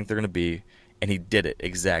is where I think they're going to be. And he did it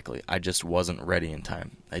exactly. I just wasn't ready in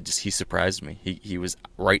time. He surprised me. He was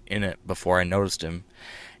right in it before I noticed him.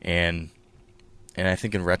 And I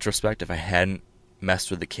think in retrospect, if I hadn't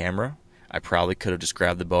messed with the camera, I probably could have just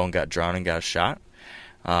grabbed the bow and got drawn and got a shot.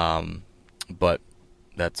 But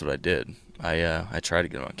that's what I did. I tried to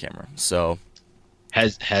get him on camera. So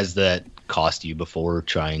has that cost you before,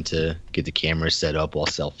 trying to get the camera set up while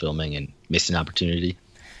self-filming and miss an opportunity?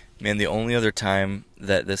 Man, the only other time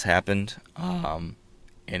that this happened, and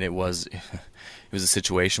it was a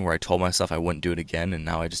situation where I told myself I wouldn't do it again, and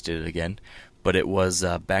now I just did it again. But it was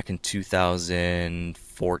back in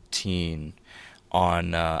 2014.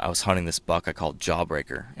 I was hunting this buck I called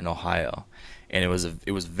Jawbreaker in Ohio, and it was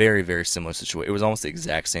very, very similar situation. It was almost the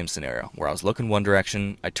exact same scenario where I was looking one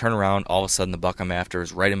direction, I turn around, all of a sudden the buck I'm after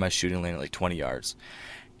is right in my shooting lane at like 20 yards.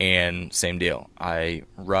 And same deal. I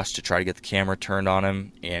rushed to try to get the camera turned on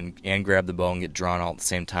him and grab the bow and get drawn all at the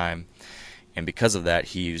same time. And because of that,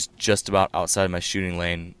 he was just about outside my shooting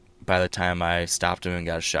lane by the time I stopped him and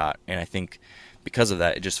got a shot. And I think because of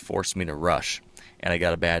that, it just forced me to rush. And I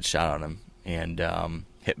got a bad shot on him and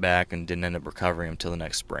hit back and didn't end up recovering him until the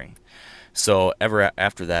next spring. So ever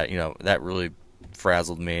after that, you know, that really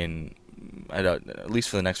frazzled me. And at least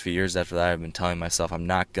for the next few years after that, I've been telling myself I'm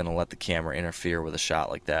not going to let the camera interfere with a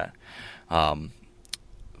shot like that.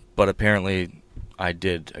 But apparently I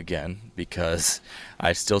did again, because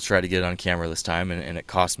I still tried to get it on camera this time, and it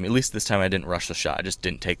cost me. At least this time I didn't rush the shot. I just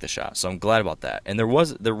didn't take the shot. So I'm glad about that. And there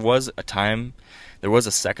was a time, there was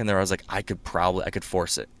a second there I was like, I could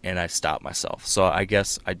force it, and I stopped myself. So I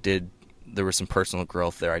guess I did. There was some personal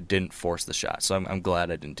growth there. I didn't force the shot. So I'm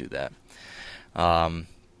glad I didn't do that.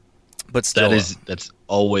 But still, that's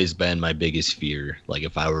always been my biggest fear. Like,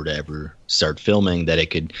 if I were to ever start filming, that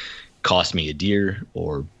it could cost me a deer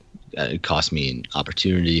or it cost me an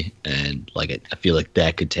opportunity, and like I feel like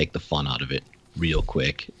that could take the fun out of it real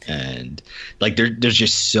quick. And like there's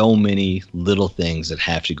just so many little things that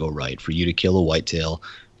have to go right for you to kill a whitetail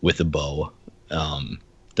with a bow,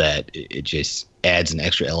 that it just adds an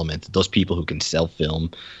extra element. Those people who can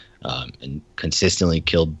self-film and consistently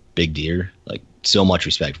kill big deer, like, so much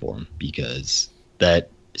respect for them, because that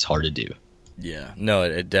is hard to do. Yeah, no,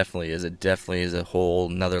 it definitely is. It definitely is a whole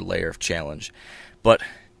another layer of challenge.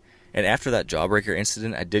 And after that Jawbreaker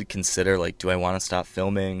incident, I did consider, like, do I want to stop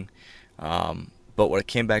filming? But what it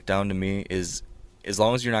came back down to me is, as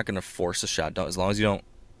long as you're not going to force a shot, as long as you don't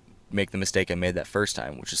make the mistake I made that first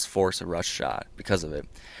time, which is force a rush shot because of it,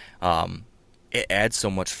 it adds so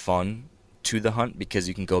much fun to the hunt because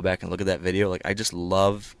you can go back and look at that video. Like, I just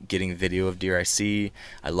love getting video of deer I see.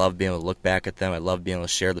 I love being able to look back at them. I love being able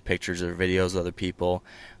to share the pictures or videos with other people.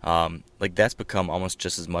 Like, that's become almost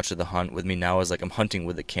just as much of the hunt with me now as, like, I'm hunting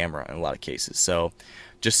with a camera in a lot of cases. So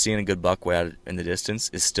just seeing a good buck way out in the distance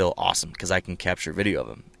is still awesome because I can capture video of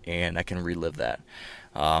him and I can relive that.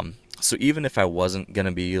 So even if I wasn't going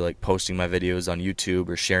to be like posting my videos on YouTube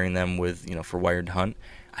or sharing them with, for Wired to Hunt,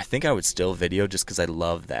 I think I would still video just because I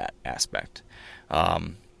love that aspect.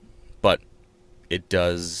 But it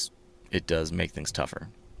does make things tougher.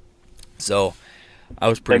 So I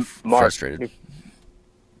was pretty Mark, frustrated.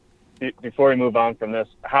 Before we move on from this,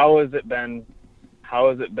 how has it been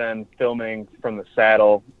filming from the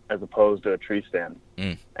saddle as opposed to a tree stand?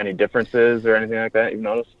 Any differences or anything like that you've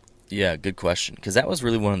noticed? Yeah, good question. Because that was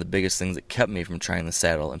really one of the biggest things that kept me from trying the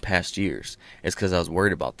saddle in past years. Is because I was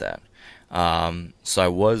worried about that. So I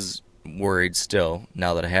was worried still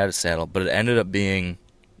now that I had a saddle, but it ended up being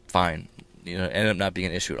fine. It ended up not being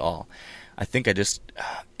an issue at all. I think I just,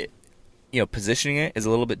 positioning it is a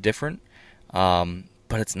little bit different,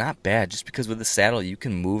 but it's not bad. Just because with the saddle you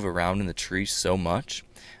can move around in the tree so much.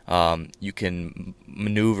 You can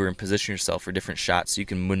maneuver and position yourself for different shots, so you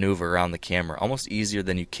can maneuver around the camera almost easier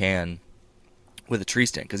than you can with a tree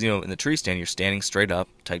stand. Because, in the tree stand, you're standing straight up,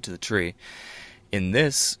 tight to the tree. In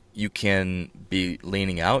this, you can be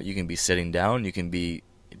leaning out, you can be sitting down,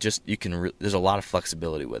 there's a lot of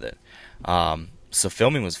flexibility with it. So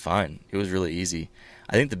filming was fine. It was really easy.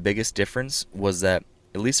 I think the biggest difference was that,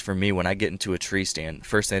 at least for me, when I get into a tree stand,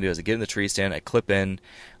 first thing I do is I get in the tree stand, I clip in,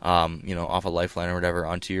 off a lifeline or whatever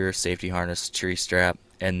onto your safety harness, tree strap,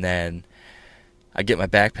 and then I get my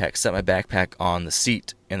backpack, set my backpack on the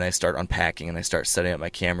seat, and I start unpacking, and I start setting up my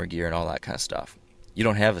camera gear and all that kind of stuff. You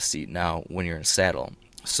don't have a seat now when you're in a saddle.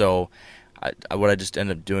 So what I just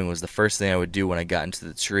ended up doing was the first thing I would do when I got into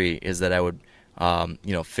the tree is that I would,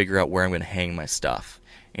 figure out where I'm going to hang my stuff.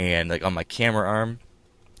 And like on my camera arm,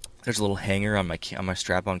 there's a little hanger on my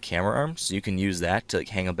strap-on camera arm, so you can use that to like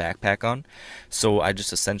hang a backpack on. So I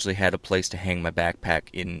just essentially had a place to hang my backpack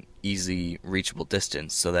in easy reachable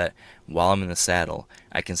distance, so that while I'm in the saddle,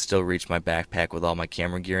 I can still reach my backpack with all my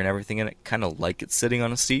camera gear and everything in it, kind of like it's sitting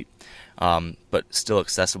on a seat, but still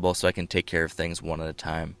accessible, so I can take care of things one at a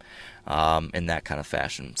time, in that kind of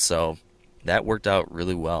fashion. So that worked out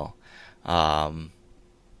really well. Yeah.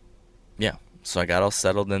 So I got all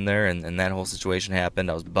settled in there, and that whole situation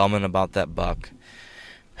happened. I was bumming about that buck.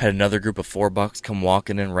 Had another group of 4 bucks come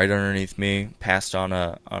walking in right underneath me, passed on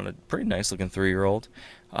a pretty nice-looking 3-year-old.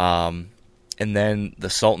 And then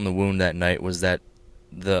the salt in the wound that night was that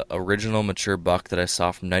the original mature buck that I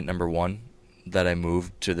saw from night number 1 that I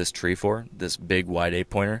moved to this tree for, this big wide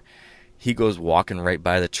 8-pointer, he goes walking right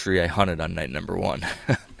by the tree I hunted on night number 1.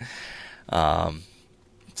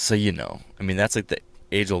 So, that's like the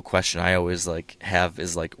age-old question I always have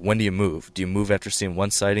is when do you move? Do you move after seeing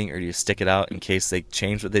one sighting, or do you stick it out in case they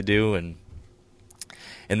change what they do? And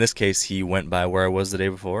in this case, he went by where I was the day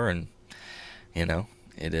before, and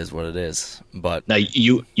it is what it is. But now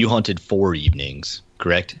you hunted 4 evenings,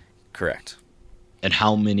 correct? Correct. And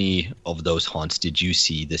how many of those hunts did you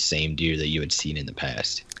see the same deer that you had seen in the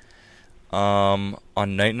past? On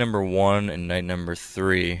night number 1 and night number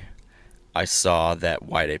 3, I saw that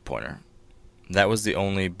wide 8-pointer. That was the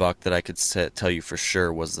only buck that I could tell you for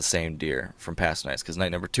sure was the same deer from past nights, because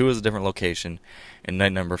night number 2 was a different location, and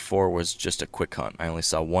night number 4 was just a quick hunt. I only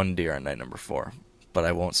saw 1 deer on night number 4, but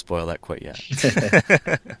I won't spoil that quite yet.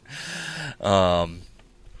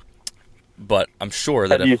 But I'm sure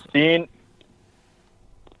that... Have you seen...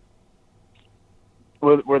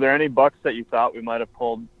 Were there any bucks that you thought we might have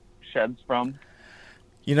pulled sheds from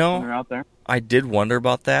when they're out there? I did wonder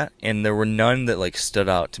about that, and there were none that stood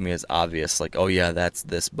out to me as obvious, oh yeah, that's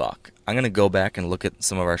this buck. I'm going to go back and look at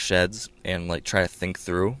some of our sheds and try to think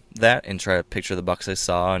through that and try to picture the bucks I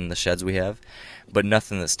saw and the sheds we have, but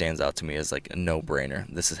nothing that stands out to me as a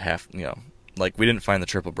no-brainer. This is half, we didn't find the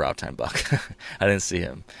triple brow time buck. I didn't see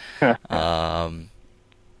him. But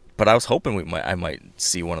I was hoping I might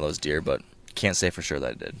see one of those deer, but can't say for sure that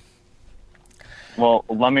I did. Well,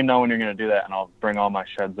 let me know when you're going to do that, and I'll bring all my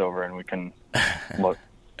sheds over, and we can look.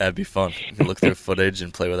 That'd be fun. We can look through footage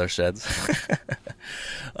and play with our sheds.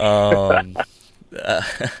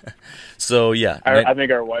 So, yeah. I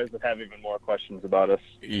think our wives would have even more questions about us.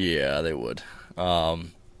 Yeah, they would. So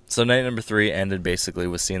night number 3 ended basically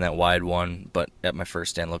with seeing that wide one, but at my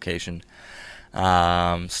first stand location.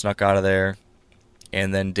 Snuck out of there.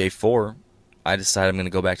 And then day 4, I decided I'm going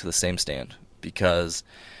to go back to the same stand because...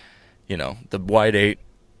 the wide 8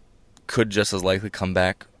 could just as likely come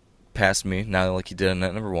back past me, now like he did on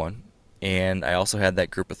night number 1. And I also had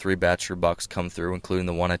that group of 3 bachelor bucks come through, including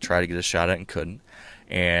the one I tried to get a shot at and couldn't.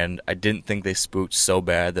 And I didn't think they spooked so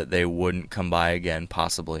bad that they wouldn't come by again,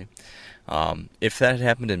 possibly. If that had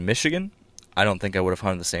happened in Michigan, I don't think I would have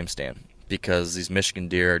hunted the same stand, because these Michigan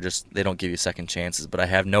deer are just, they don't give you second chances. But I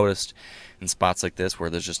have noticed in spots like this where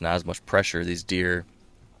there's just not as much pressure, these deer,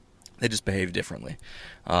 they just behave differently.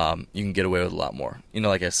 You can get away with a lot more.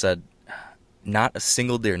 Like I said, not a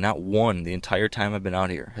single deer, not one, the entire time I've been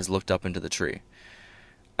out here, has looked up into the tree.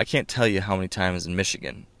 I can't tell you how many times in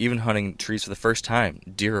Michigan, even hunting trees for the first time,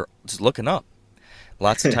 deer are just looking up.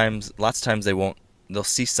 Lots of times they'll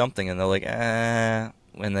see something and they're like, and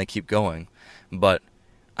they keep going. But,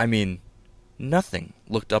 nothing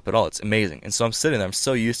looked up at all. It's amazing. And so I'm sitting there, I'm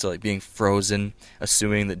so used to being frozen,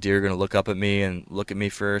 assuming that deer are going to look up at me and look at me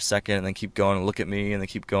for a second and then keep going and look at me and then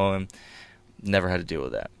keep going. Never had to deal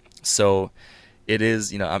with that. So it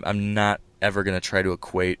is, I'm not ever going to try to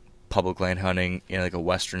equate public land hunting in a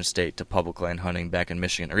western state to public land hunting back in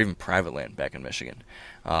Michigan, or even private land back in Michigan.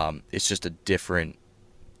 It's just a different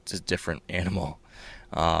animal.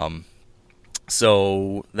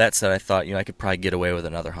 So that said, I thought, I could probably get away with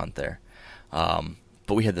another hunt there.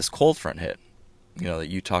 But we had this cold front hit, that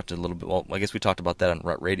you talked a little bit, well, I guess we talked about that on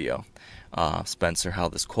Rut Radio, Spencer, how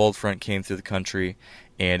this cold front came through the country,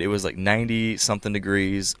 and it was 90-something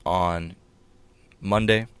degrees on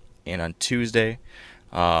Monday, and on Tuesday,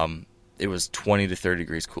 it was 20 to 30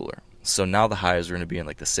 degrees cooler. So now the highs are going to be in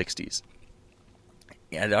the 60s.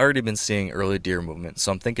 I'd already been seeing early deer movement,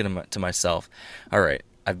 so I'm thinking to myself, all right,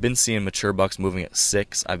 I've been seeing mature bucks moving at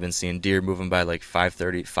 6. I've been seeing deer moving by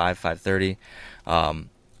 5:30. I'm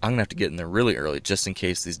going to have to get in there really early just in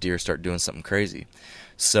case these deer start doing something crazy.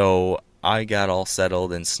 So I got all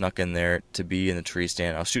settled and snuck in there to be in the tree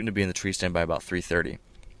stand. I was shooting to be in the tree stand by about 3:30.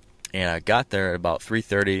 And I got there at about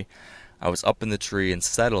 3:30. I was up in the tree and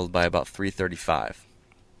settled by about 3:35.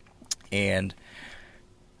 And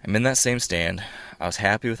I'm in that same stand. I was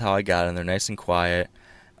happy with how I got in there, nice and quiet.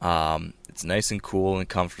 It's nice and cool and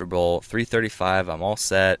comfortable. 3:35, I'm all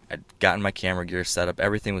set. I'd gotten my camera gear set up.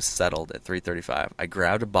 Everything was settled at 3:35. I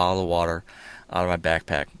grabbed a bottle of water out of my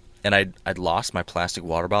backpack, and I'd lost my plastic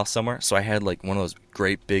water bottle somewhere, so I had one of those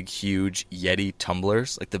great big huge Yeti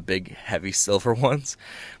tumblers, the big heavy silver ones,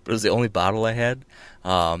 but it was the only bottle I had.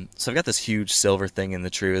 So I've got this huge silver thing in the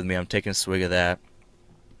tree with me. I'm taking a swig of that.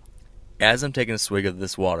 As I'm taking a swig of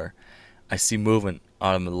this water, I see movement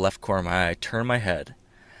out of the left corner of my eye. I turn my head,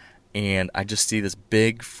 and I just see this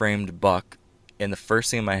big framed buck, and the first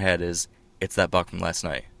thing in my head is, it's that buck from last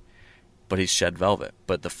night. But he's shed velvet.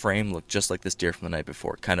 But the frame looked just like this deer from the night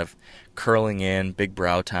before, kind of curling in, big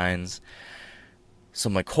brow tines. So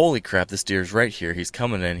I'm like, holy crap, this deer's right here. He's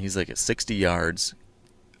coming in. He's at 60 yards.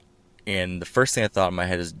 And the first thing I thought in my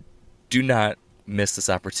head is, do not miss this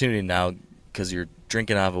opportunity now because you're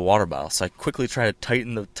drinking out of a water bottle. So I quickly try to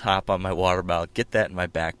tighten the top on my water bottle, get that in my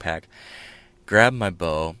backpack, grab my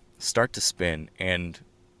bow, start to spin, and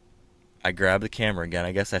I grab the camera again.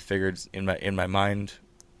 I guess I figured in my mind,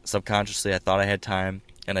 subconsciously, I thought I had time,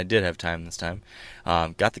 and I did have time this time.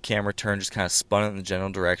 Got the camera turned, just kind of spun it in the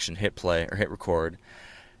general direction, hit play or hit record.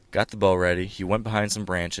 Got the bow ready. He went behind some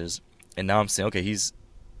branches, and now I'm saying, okay,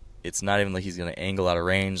 it's not even like he's going to angle out of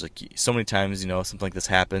range. So many times, something like this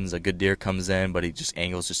happens. A good deer comes in, but he just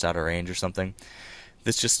angles just out of range or something.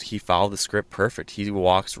 He followed the script perfect. He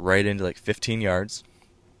walks right into 15 yards,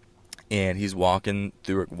 and he's walking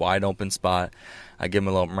through a wide open spot. I give him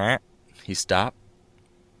a little meh. He stopped,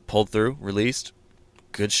 pulled through, released.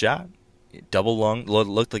 Good shot. Double lung,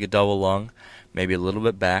 looked like a double lung, maybe a little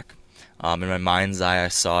bit back. In my mind's eye, I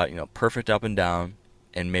saw it, perfect up and down,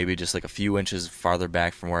 and maybe just a few inches farther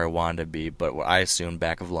back from where I wanted to be, but what I assumed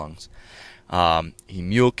back of lungs. He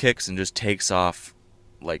mule kicks and just takes off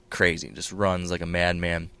like crazy, just runs like a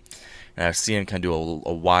madman. And I see him kind of do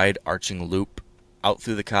a wide arching loop out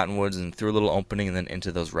through the cottonwoods and through a little opening and then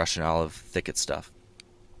into those Russian olive thicket stuff.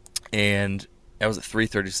 And that was at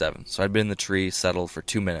 3:37, so I'd been in the tree settled for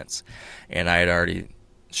 2 minutes, and I had already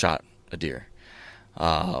shot a deer.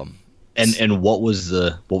 And what was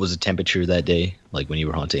the temperature that day, when you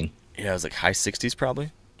were hunting? Yeah, it was high 60s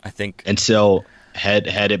probably, I think. And so had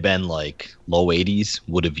it been low 80s,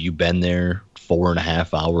 would have you been there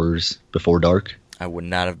 4.5 hours before dark? I would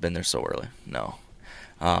not have been there so early, no.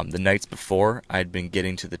 The nights before, I'd been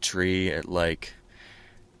getting to the tree at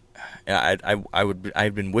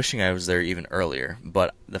I'd been wishing I was there even earlier,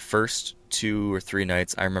 but the first 2 or 3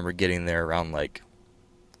 nights, I remember getting there around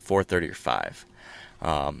 4:30 or 5.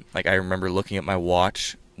 I remember looking at my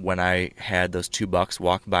watch when I had those 2 bucks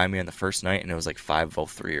walk by me on the first night, and it was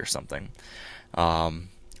 5:03 or something.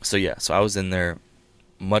 So I was in there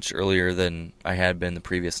much earlier than I had been the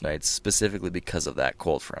previous nights, specifically because of that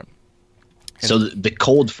cold front. So the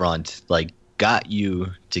cold front, like, got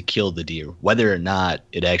you to kill the deer, whether or not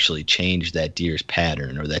it actually changed that deer's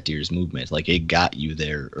pattern or that deer's movement. Like, it got you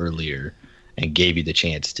there earlier and gave you the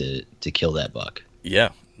chance to kill that buck. Yeah,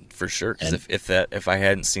 for sure. Because if I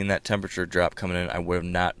hadn't seen that temperature drop coming in, I would have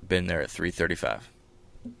not been there at 3:35.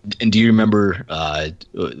 And do you remember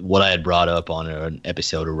what I had brought up on an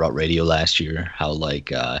episode of Route Radio last year? How,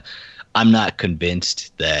 like, I'm not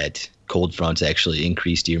convinced that cold fronts actually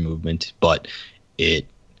increase deer movement, but it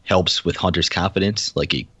helps with hunters' confidence.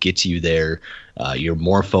 Like, it gets you there. You're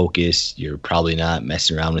more focused. You're probably not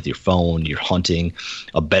messing around with your phone. You're hunting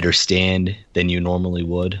a better stand than you normally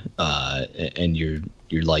would, and you're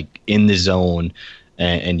like in the zone,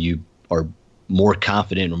 and you are more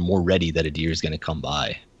confident or more ready that a deer is going to come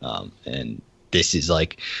by. And this is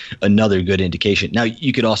like another good indication. Now,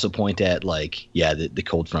 you could also point at, like, yeah, the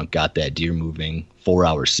cold front got that deer moving 4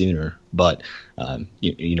 hours sooner, but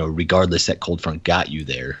you know, regardless, that cold front got you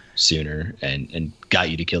there sooner and got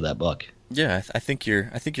you to kill that buck. Yeah, I think your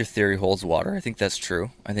theory holds water. I think that's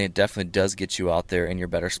true. I think it definitely does get you out there in your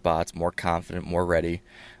better spots, more confident, more ready.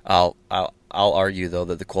 I'll argue, though,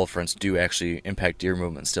 that the cold fronts do actually impact deer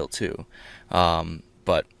movement still too.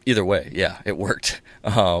 But either way, yeah, it worked.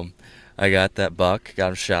 I got that buck, got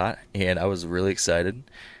him shot, and I was really excited.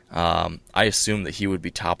 I assumed that he would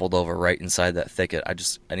be toppled over right inside that thicket.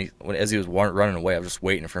 As he was running away, I was just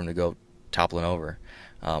waiting for him to go toppling over,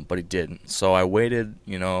 but he didn't. So I waited,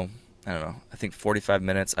 I don't know, I think 45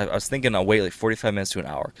 minutes. I was thinking I'll wait like 45 minutes to an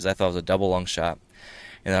hour because I thought it was a double lung shot,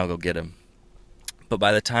 and then I'll go get him. But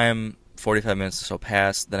by the time 45 minutes or so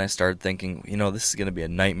passed, then I started thinking, this is going to be a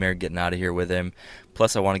nightmare getting out of here with him.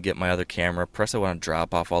 Plus, I want to get my other camera. Plus, I want to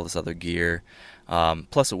drop off all this other gear.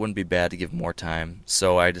 Plus, it wouldn't be bad to give more time.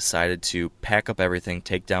 So I decided to pack up everything,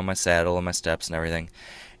 take down my saddle and my steps and everything,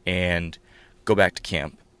 and go back to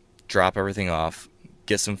camp, drop everything off,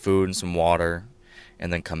 get some food and some water,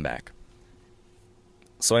 and then come back.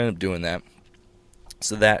 So I ended up doing that.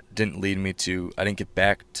 So that didn't lead me to, I didn't get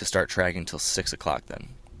back to start tracking until 6 o'clock then.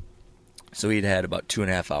 So he'd had about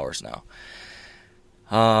 2.5 hours now.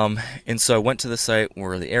 And so I went to the site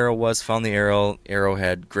where the arrow was, found the arrow. Arrow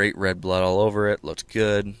had great red blood all over it, looked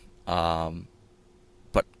good.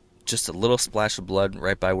 But just a little splash of blood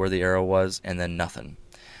right by where the arrow was, and then nothing.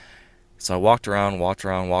 So I walked around,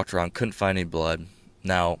 couldn't find any blood.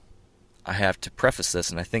 Now, I have to preface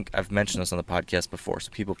this, and I think I've mentioned this on the podcast before,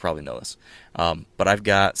 so people probably know this. But I've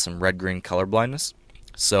got some red-green color blindness,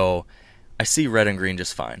 so I see red and green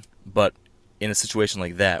just fine. But in a situation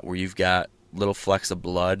like that, where you've got little flecks of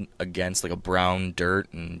blood against like a brown dirt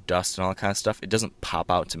and dust and all that kind of stuff, it doesn't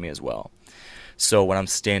pop out to me as well. So when I'm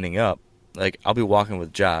standing up, like, I'll be walking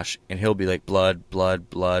with Josh, and he'll be like, blood,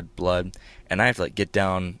 blood, blood, blood, and I have to like get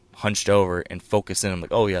down, hunched over, and focus in. I'm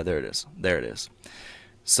like, oh yeah, there it is.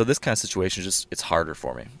 So this kind of situation, it's harder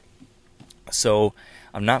for me. So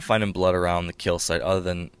I'm not finding blood around the kill site other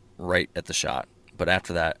than right at the shot. But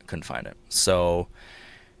after that, I couldn't find it. So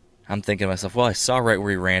I'm thinking to myself, well, I saw right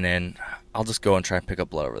where he ran in. I'll just go and try and pick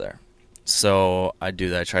up blood over there. So I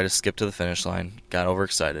do that. I try to skip to the finish line. Got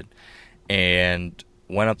overexcited. And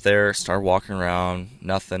went up there, started walking around.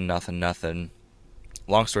 Nothing.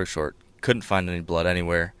 Long story short, couldn't find any blood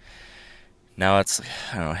anywhere. Now it's,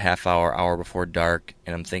 half hour before dark,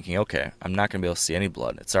 and I'm thinking, okay, I'm not going to be able to see any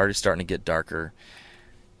blood. It's already starting to get darker.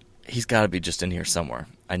 He's got to be just in here somewhere.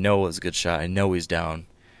 I know it was a good shot. I know he's down.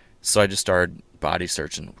 So I just started body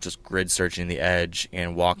searching, just grid searching the edge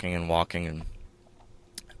and walking, and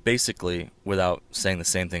basically, without saying the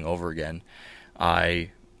same thing over again,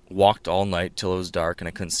 I walked all night till it was dark and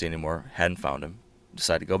I couldn't see anymore. Hadn't found him.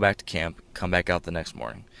 Decided to go back to camp, come back out the next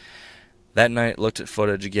morning. That night, looked at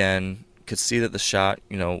footage again. Could see that the shot,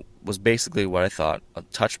 was basically what I thought, a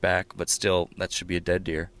touchback, but still, that should be a dead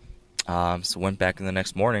deer. So went back in the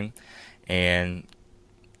next morning and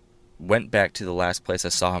went back to the last place I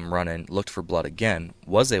saw him running, looked for blood again,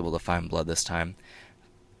 was able to find blood this time.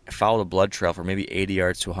 I followed a blood trail for maybe 80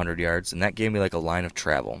 yards to 100 yards, and that gave me like a line of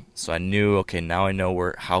travel. So I knew, okay, now I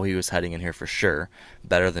know how he was heading in here for sure,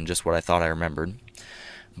 better than just what I thought I remembered.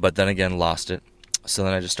 But then again, lost it. So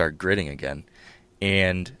then I just started gridding again.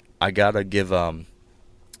 And I gotta give a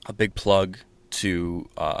big plug to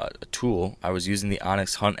a tool. I was using the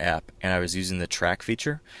Onyx Hunt app, and I was using the track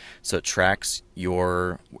feature, so it tracks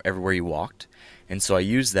everywhere you walked. And so I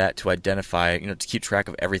used that to identify, to keep track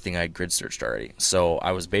of everything I had grid searched already. So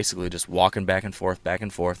I was basically just walking back and forth,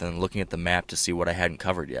 and looking at the map to see what I hadn't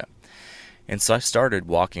covered yet. And so I started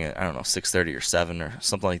walking at, 6:30 or 7 or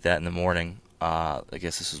something like that in the morning. I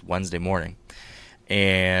guess this was Wednesday morning.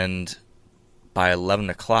 And by 11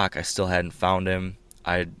 o'clock, I still hadn't found him.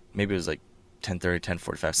 Maybe it was like 10:30,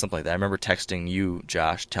 10:45, something like that. I remember texting you,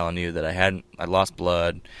 Josh, telling you that I lost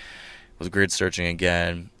blood, was grid searching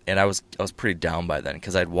again, and I was pretty down by then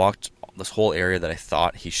because I'd walked this whole area that I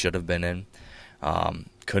thought he should have been in,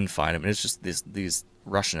 couldn't find him, and it's just these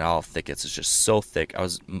Russian owl thickets is just so thick. I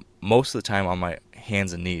was most of the time on my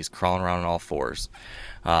hands and knees, crawling around on all fours,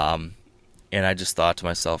 and I just thought to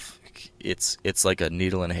myself, it's like a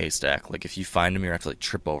needle in a haystack. Like if you find him, you're gonna have to like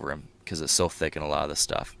trip over him because it's so thick in a lot of this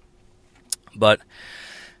stuff. But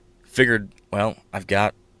figured, well, I've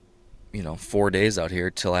got 4 days out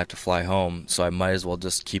here till I have to fly home, so I might as well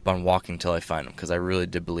just keep on walking till I find him because I really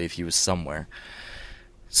did believe he was somewhere.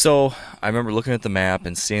 So I remember looking at the map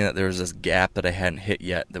and seeing that there was this gap that I hadn't hit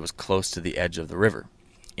yet that was close to the edge of the river.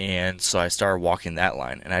 And so I started walking that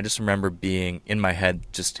line, and I just remember being in my head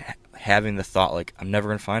just having the thought, like, I'm never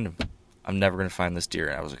going to find him. I'm never going to find this deer.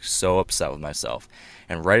 And I was like so upset with myself.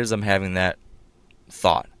 And right as I'm having that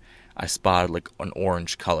thought, I spotted like an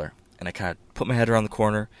orange color, and I kind of put my head around the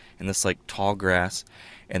corner in this like tall grass,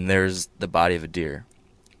 and there's the body of a deer,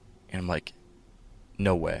 and I'm like,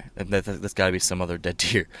 no way, that's got to be some other dead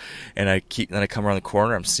deer. And then I come around the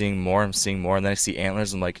corner, I'm seeing more, and then I see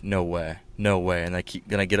antlers, I'm like, no way, and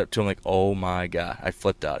then I get up to him like, oh my god, I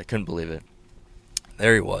flipped out, I couldn't believe it.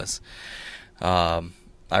 There he was. I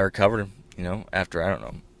recovered him, after, I don't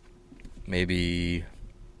know, maybe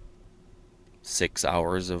 6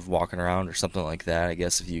 hours of walking around or something like that, I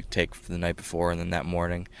guess, if you take for the night before and then that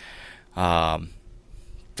morning. But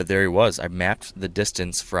there he was. I mapped the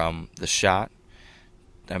distance from the shot.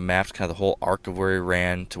 I mapped kind of the whole arc of where he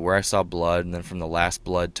ran to where I saw blood, and then from the last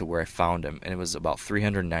blood to where I found him, and it was about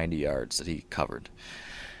 390 yards that he covered.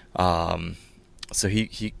 So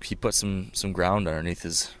he put some ground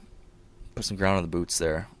underneath put some ground on the boots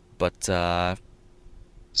there. But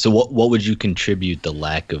so what would you contribute the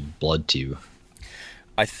lack of blood to?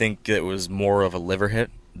 I think it was more of a liver hit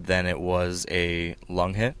than it was a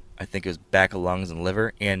lung hit. I think it was back of lungs and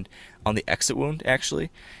liver. And on the exit wound,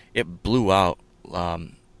 actually, it blew out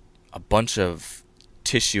a bunch of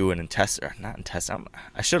tissue and intestine.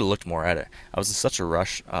 I should have looked more at it. I was in such a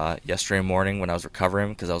rush yesterday morning when I was recovering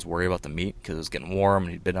because I was worried about the meat because it was getting warm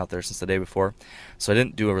and he'd been out there since the day before. So I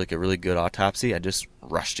didn't do a really good autopsy. I just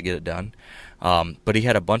rushed to get it done. But he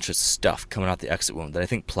had a bunch of stuff coming out the exit wound that I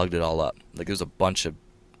think plugged it all up. Like there was a bunch of,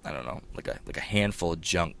 I don't know, like a handful of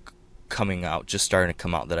junk coming out, just starting to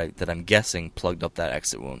come out that I'm guessing plugged up that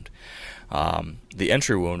exit wound. The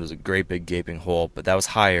entry wound was a great big gaping hole, but that was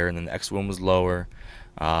higher, and then the exit wound was lower,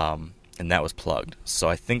 and that was plugged. So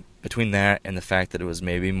I think between that and the fact that it was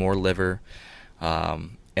maybe more liver,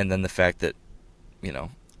 and then the fact that,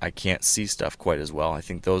 I can't see stuff quite as well, I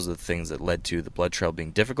think those are the things that led to the blood trail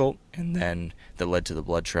being difficult, and then that led to the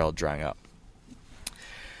blood trail drying up.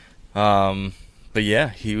 But yeah,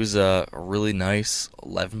 he was a really nice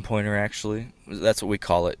 11-pointer, actually. That's what we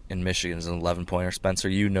call it in Michigan, is an 11-pointer. Spencer,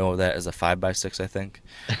 you know that as a 5x6, I think.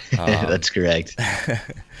 That's correct.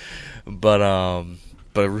 But a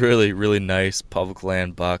really, really nice public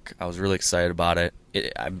land buck. I was really excited about it.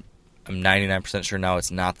 I'm 99% sure now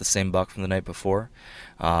it's not the same buck from the night before.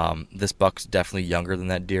 This buck's definitely younger than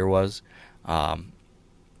that deer was.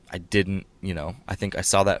 I didn't, I think I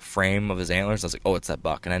saw that frame of his antlers. I was like, oh, it's that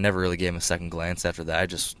buck. And I never really gave him a second glance after that. I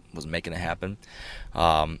just was making it happen.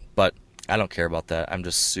 But I don't care about that. I'm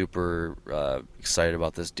just super excited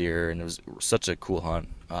about this deer, and it was such a cool hunt.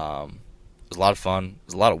 It was a lot of fun. It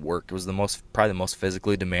was a lot of work. It was probably the most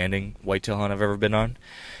physically demanding whitetail hunt I've ever been on.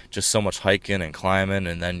 Just so much hiking and climbing,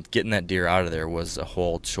 and then getting that deer out of there was a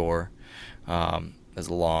whole chore. It was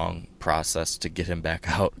a long process to get him back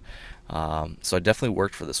out. So I definitely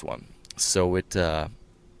worked for this one. So it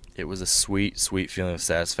was a sweet, sweet feeling of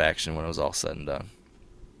satisfaction when it was all said and done.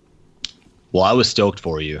 Well, I was stoked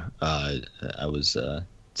for you. I was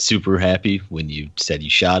super happy when you said you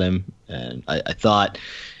shot him, and I thought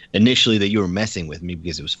initially that you were messing with me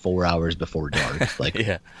because it was 4 hours before dark. Like,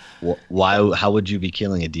 yeah. Why? How would you be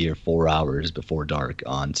killing a deer 4 hours before dark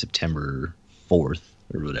on September 4th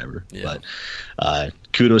or whatever? Yeah. But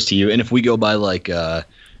kudos to you. And if we go by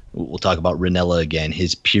we'll talk about Rinella again,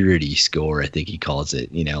 his purity score, I think he calls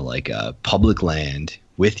it, public land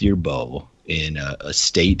with your bow in a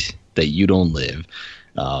state that you don't live,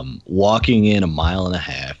 walking in 1.5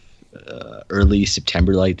 miles, early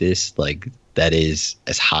September like this, that is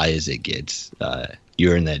as high as it gets.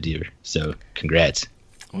 You're in that deer. So congrats.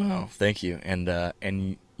 Well, thank you,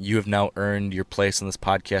 and you have now earned your place on this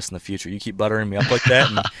podcast in the future. You keep buttering me up like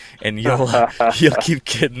that, and you'll keep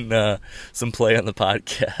getting some play on the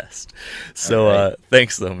podcast. So right.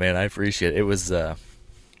 thanks, though, man. I appreciate it.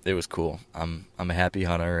 It was cool. I'm a happy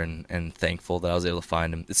hunter and thankful that I was able to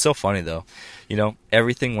find him. It's so funny though,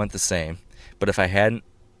 everything went the same, but if I hadn't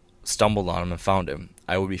stumbled on him and found him,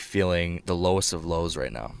 I would be feeling the lowest of lows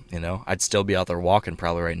right now. I'd still be out there walking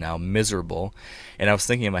probably right now, miserable. And I was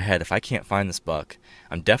thinking in my head, if I can't find this buck,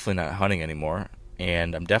 I'm definitely not hunting anymore,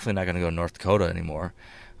 and I'm definitely not going to go to North Dakota anymore.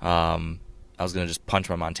 I was going to just punch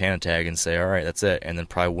my Montana tag and say, all right, that's it, and then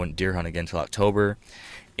probably wouldn't deer hunt again until October,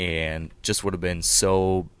 and just would have been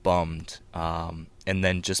so bummed. And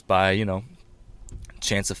then just by,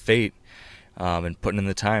 chance of fate and putting in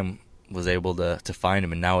the time, was able to find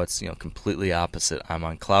him, and now it's completely opposite. I'm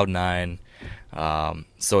on cloud 9.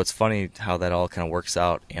 So it's funny how that all kind of works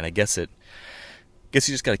out, and I guess you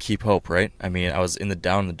just got to keep hope, right? I mean, I was in the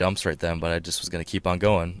dumps right then, but I just was going to keep on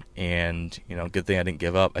going, and good thing I didn't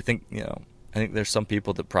give up. I think there's some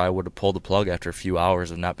people that probably would have pulled the plug after a few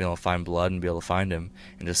hours of not being able to find blood and be able to find him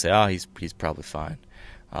and just say, he's probably fine.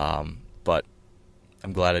 But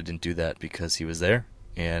I'm glad I didn't do that because he was there,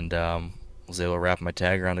 and was able to wrap my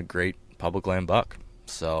tag around a great public land buck.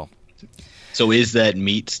 So is that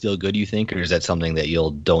meat still good, you think, or is that something that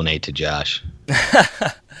you'll donate to Josh?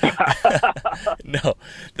 No,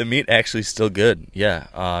 the meat actually is still good.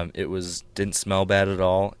 Yeah, didn't smell bad at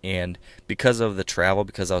all, and because of the travel,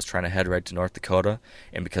 because I was trying to head right to North Dakota,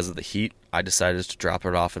 and because of the heat, I decided to drop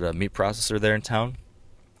it off at a meat processor there in town.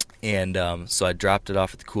 And so I dropped it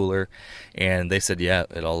off at the cooler, and they said, yeah,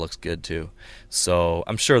 it all looks good too. So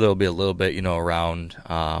I'm sure there'll be a little bit, around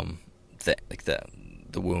the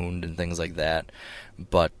wound and things like that.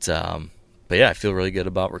 But yeah, I feel really good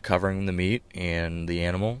about recovering the meat and the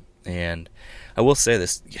animal. And I will say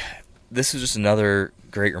this is just another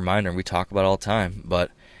great reminder. We talk about it all the time,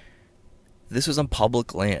 but this was on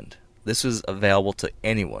public land. This was available to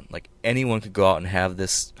anyone. Like, anyone could go out and have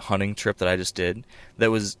this hunting trip that I just did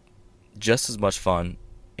that was just as much fun,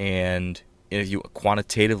 and if you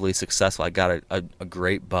quantitatively successful, I got a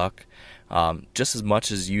great buck, just as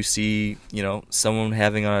much as you see someone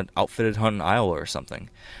having an outfitted hunt in Iowa or something,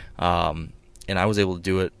 and I was able to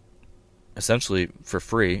do it essentially for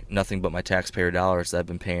free, nothing but my taxpayer dollars that I've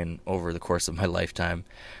been paying over the course of my lifetime,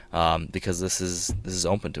 because this is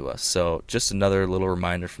open to us. So just another little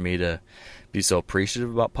reminder for me to be so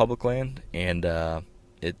appreciative about public land, and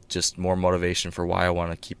it just more motivation for why I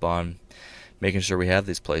want to keep on making sure we have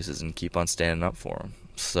these places and keep on standing up for them.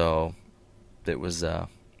 So it was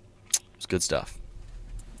good stuff.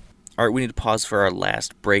 All right, we need to pause for our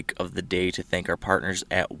last break of the day to thank our partners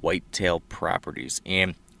at Whitetail Properties.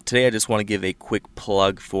 And today I just want to give a quick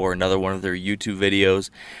plug for another one of their YouTube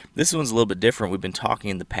videos. This one's a little bit different. We've been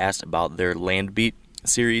talking in the past about their Land Beat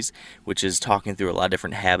series, which is talking through a lot of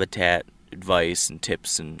different habitat advice and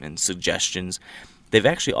tips and suggestions. They've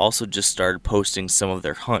actually also just started posting some of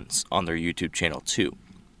their hunts on their YouTube channel too.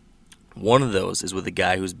 One of those is with a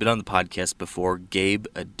guy who's been on the podcast before, Gabe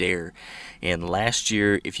Adair. And last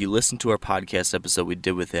year, if you listen to our podcast episode we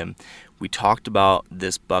did with him, we talked about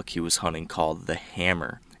this buck he was hunting called the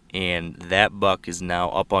Hammer. And that buck is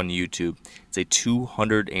now up on YouTube. It's a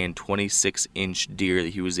 226-inch deer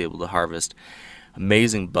that he was able to harvest.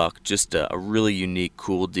 Amazing buck, just a really unique,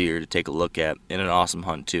 cool deer to take a look at, and an awesome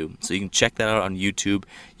hunt too. So you can check that out on YouTube.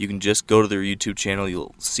 You can just go to their YouTube channel.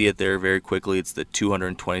 You'll see it there very quickly. It's the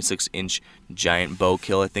 226-inch giant bow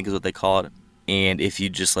kill, I think is what they call it. And if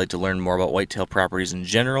you'd just like to learn more about Whitetail Properties in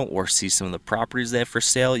general, or see some of the properties they have for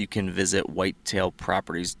sale, you can visit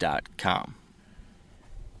whitetailproperties.com.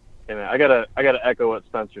 Hey man, I gotta echo what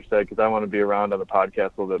Spencer said, because I want to be around on the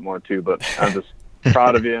podcast a little bit more too. But I'm just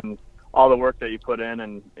proud of you and all the work that you put in,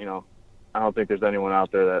 and I don't think there's anyone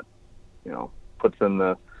out there that puts in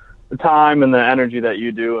the time and the energy that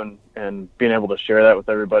you do, and being able to share that with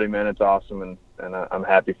everybody, man, it's awesome, and I'm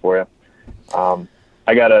happy for you. I want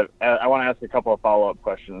to ask a couple of follow-up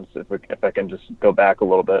questions if I can just go back a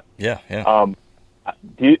little bit. Yeah.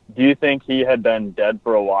 Do you think he had been dead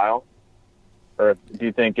for a while, or do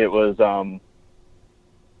you think it was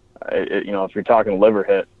if you're talking liver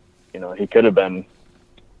hit, he could have been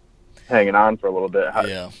hanging on for a little bit?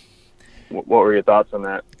 Yeah. What were your thoughts on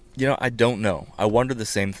that? I don't know. I wondered the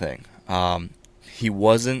same thing. He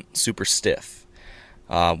wasn't super stiff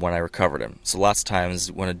when I recovered him. So lots of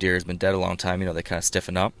times when a deer has been dead a long time, they kind of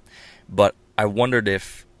stiffen up. But I wondered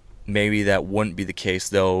if maybe that wouldn't be the case,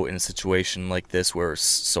 though, in a situation like this where it's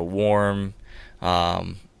so warm.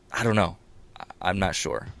 I don't know. I'm not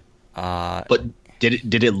sure. But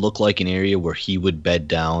Did it look like an area where he would bed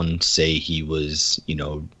down, say he was,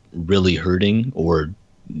 really hurting, or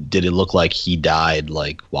did it look like he died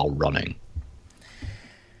like while running?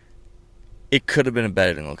 It could have been a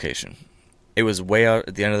bedding location. It was way out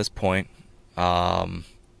at the end of this point.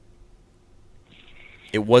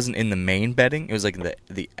 It wasn't in the main bedding. It was like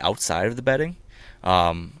the outside of the bedding.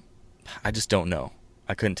 I just don't know.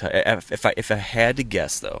 I couldn't tell. If I had to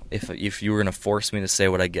guess, though, if you were going to force me to say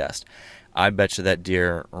what I guessed, I bet you that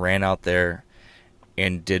deer ran out there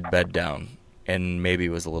and did bed down, and maybe it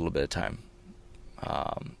was a little bit of time.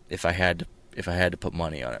 If I had to put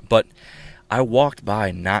money on it, but I walked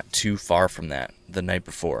by not too far from that the night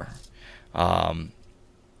before, and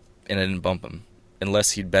I didn't bump him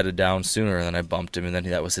unless he'd bedded down sooner, and then I bumped him, and then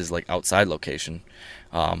that was his like outside location.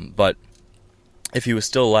 But if he was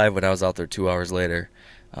still alive when I was out there 2 hours later,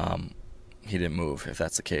 he didn't move, if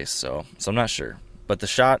that's the case. So I'm not sure. But the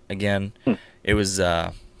shot, again, it was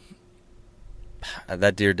that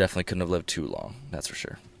deer definitely couldn't have lived too long, that's for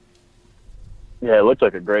sure. Yeah, it looked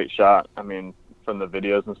like a great shot. I mean, from the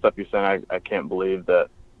videos and stuff you sent, I can't believe that,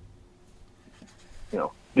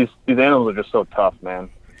 these animals are just so tough, man.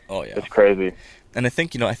 Oh, yeah. It's crazy. And I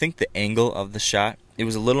think the angle of the shot, it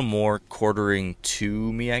was a little more quartering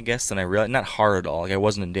to me, I guess, than I realized. Not hard at all. Like, I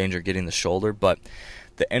wasn't in danger of getting the shoulder, but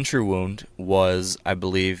the entry wound was, I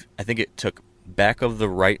think it took back of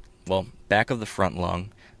the front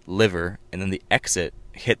lung, liver, and then the exit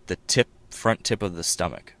hit the front tip of the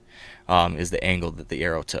stomach, is the angle that the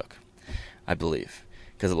arrow took, I believe,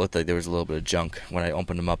 because it looked like there was a little bit of junk when I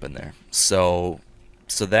opened them up in there. So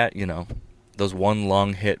that, those one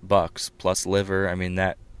lung hit bucks plus liver, I mean,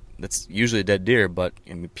 that's usually a dead deer, but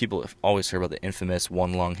people have always heard about the infamous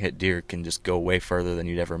one lung hit deer can just go way further than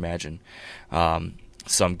you'd ever imagine.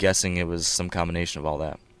 So I'm guessing it was some combination of all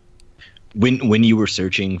that. When you were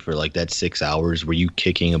searching for like that 6 hours, were you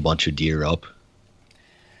kicking a bunch of deer up?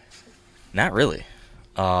 Not really.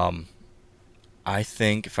 I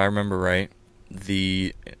think, if I remember right,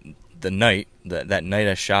 the night that night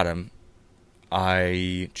I shot him,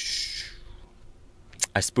 I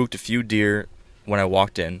spooked a few deer when I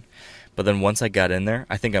walked in, but then once I got in there,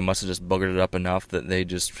 I think I must have just boogered it up enough that they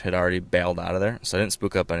just had already bailed out of there, so I didn't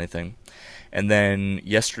spook up anything. And then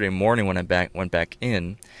yesterday morning when I went back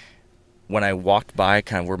in, when I walked by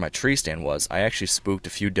kind of where my tree stand was, I actually spooked a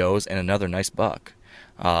few does and another nice buck.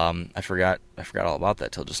 I forgot all about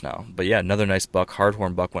that till just now. But yeah, another nice buck,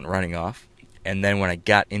 hardhorn buck, went running off. And then when I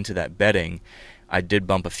got into that bedding, I did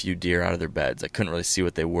bump a few deer out of their beds. I couldn't really see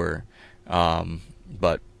what they were,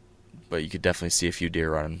 but you could definitely see a few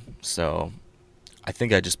deer running. So I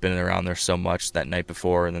think I'd just been around there so much that night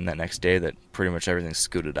before and then that next day that pretty much everything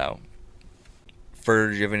scooted out.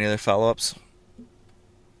 Further, do you have any other follow-ups?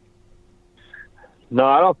 No,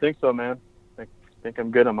 I don't think so, man. I think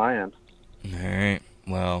I'm good on my end. All right.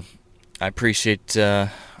 Well, I appreciate the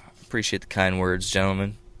kind words,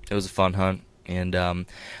 gentlemen. It was a fun hunt, and I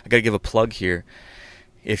got to give a plug here.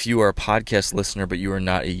 If you are a podcast listener but you are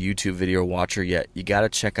not a YouTube video watcher yet, you got to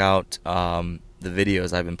check out the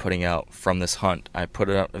videos I've been putting out from this hunt. I put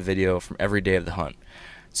out a video from every day of the hunt.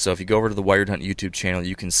 So if you go over to the Wired Hunt YouTube channel,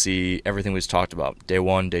 you can see everything we just talked about. Day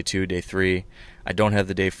 1, Day 2, Day 3. I don't have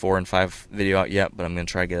the Day 4 and 5 video out yet, but I'm going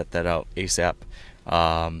to try to get that out ASAP.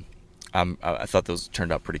 I thought those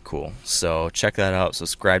turned out pretty cool. So check that out.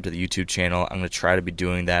 Subscribe to the YouTube channel. I'm going to try to be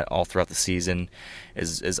doing that all throughout the season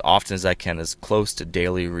as often as I can, as close to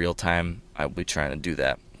daily real time. I'll be trying to do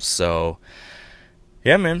that. So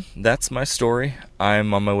yeah, man, that's my story.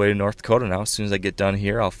 I'm on my way to North Dakota now. As soon as I get done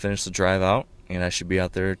here, I'll finish the drive out, and I should be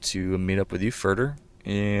out there to meet up with you further,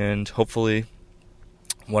 and hopefully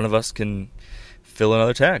one of us can fill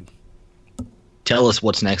another tag. Tell us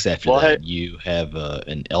what's next after that. Hey, you have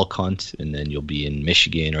an elk hunt, and then you'll be in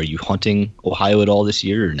Michigan. Are you hunting Ohio at all this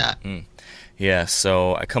year or not? Yeah,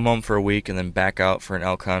 so I come home for a week and then back out for an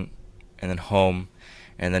elk hunt, and then home,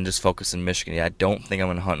 and then just focus in Michigan. Yeah, I don't think I'm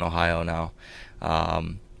going to hunt in Ohio now.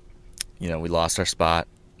 We lost our spot,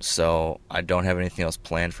 so I don't have anything else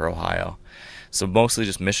planned for Ohio. So mostly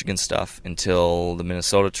just Michigan stuff until the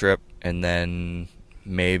Minnesota trip, and then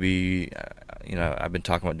maybe, I've been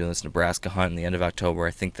talking about doing this Nebraska hunt in the end of October.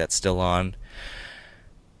 I think that's still on.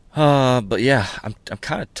 But yeah, I'm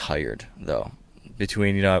kind of tired though.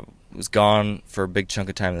 Between, I was gone for a big chunk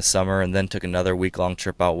of time in the summer, and then took another week-long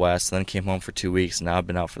trip out west, and then came home for 2 weeks, and now I've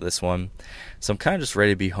been out for this one. So I'm kind of just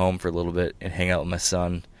ready to be home for a little bit and hang out with my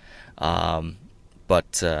son.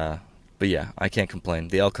 But yeah, I can't complain.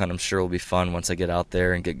 The elk hunt, I'm sure, will be fun once I get out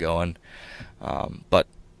there and get going. But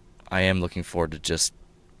I am looking forward to just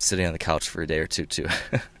sitting on the couch for a day or two, too.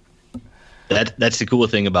 That's the cool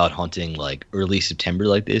thing about hunting like early September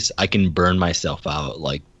like this. I can burn myself out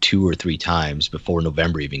like 2 or 3 times before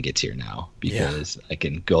November even gets here now, because I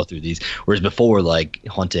can go through these. Whereas before, like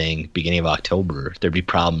hunting beginning of October, there'd be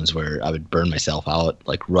problems where I would burn myself out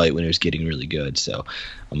like right when it was getting really good. So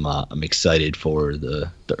I'm excited for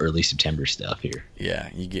the early September stuff here. Yeah,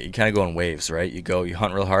 you kind of go in waves, right? You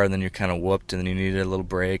hunt real hard, and then you're kind of whooped, and then you need a little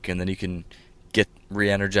break, and then you can get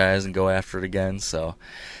re-energized and go after it again. So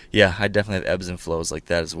yeah, I definitely have ebbs and flows like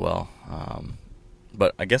that as well.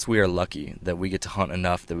 But I guess we are lucky that we get to hunt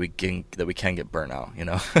enough that we can get burnt out, you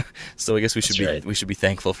know. So I guess we should be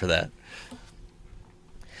thankful for that.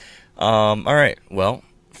 All right. Well,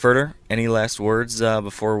 Furter, any last words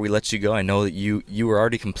before we let you go? I know that you were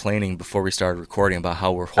already complaining before we started recording about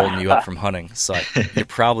how we're holding you up from hunting, so you're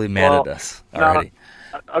probably mad at us already.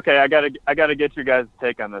 No, okay, I gotta get your guys'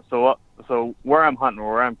 take on this. So where I'm hunting,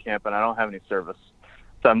 where I'm camping, I don't have any service.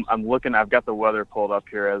 So I'm looking. I've got the weather pulled up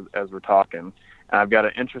here as we're talking, and I've got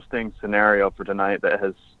an interesting scenario for tonight that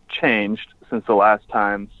has changed since the last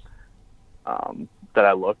time that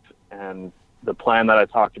I looked. And the plan that I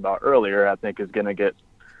talked about earlier, I think, is going to get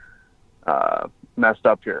messed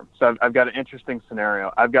up here. So I've got an interesting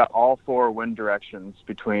scenario. I've got all 4 wind directions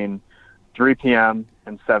between 3 p.m.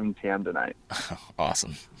 and 7 p.m. tonight.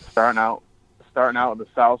 Awesome. Starting out with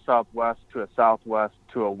a south-southwest to a southwest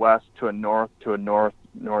to a west to a north to a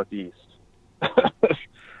northeast.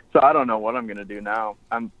 So I don't know what I'm going to do now.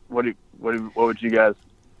 What would you guys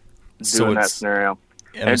do in that scenario?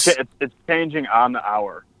 And it's changing on the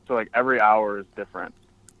hour. So like every hour is different.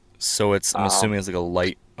 So I'm assuming it's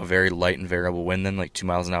like a very light and variable wind then, like 2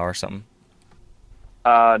 miles an hour or something?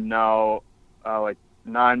 No, like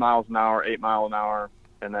 9 miles an hour, 8 miles an hour,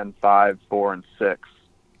 and then 5, 4, and 6.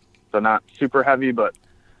 So not super heavy, but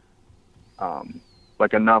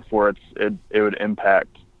like enough where it would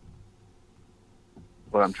impact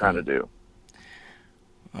what I'm trying to do.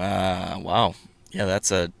 Wow. Yeah,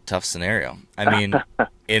 that's a tough scenario. I mean,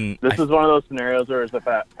 this is one of those scenarios where if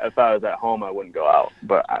I was at home, I wouldn't go out,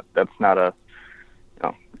 but that's not an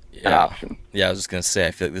option. Yeah, I was just gonna say,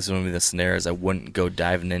 I feel like this is one of the scenarios I wouldn't go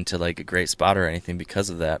diving into like a great spot or anything because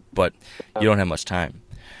of that. But you don't have much time.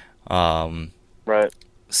 Right.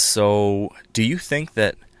 So, do you think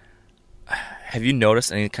that? Have you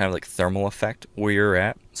noticed any kind of like thermal effect where you're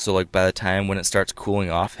at? So, like by the time when it starts cooling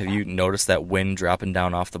off, have you noticed that wind dropping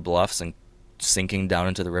down off the bluffs and sinking down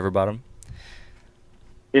into the river bottom?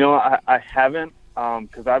 You know, I haven't,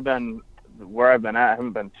 because where I've been at, I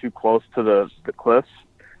haven't been too close to the cliffs.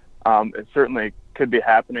 It certainly could be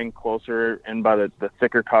happening closer in by the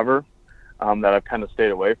thicker cover that I've kind of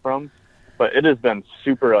stayed away from. But it has been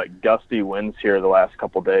super like gusty winds here the last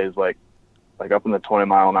couple of days, like up in the 20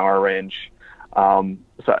 mile an hour range.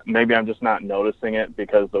 So maybe I'm just not noticing it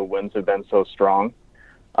because the winds have been so strong.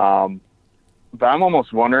 But I'm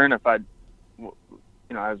almost wondering if I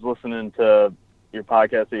was listening to your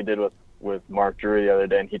podcast that you did with Mark Drury the other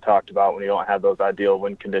day, and he talked about when you don't have those ideal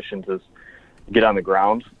wind conditions is get on the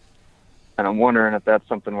ground. And I'm wondering if that's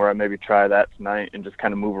something where I maybe try that tonight and just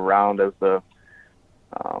kind of move around as the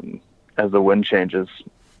wind changes.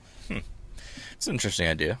 It's an interesting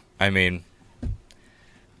idea. I mean,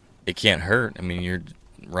 it can't hurt. I mean, you're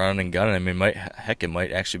running and gunning. I mean, it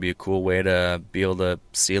might actually be a cool way to be able to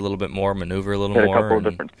see a little bit more, maneuver a little more. Hit a couple of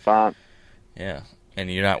different spots. Yeah,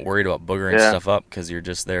 and you're not worried about boogering stuff up because you're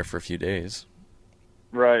just there for a few days.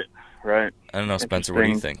 Right. I don't know, Spencer, what do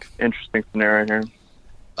you think? Interesting scenario here.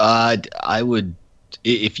 I would,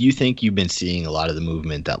 if you think you've been seeing a lot of the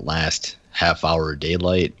movement that last half hour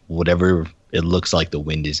daylight, whatever it looks like the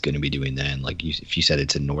wind is going to be doing then, like if you said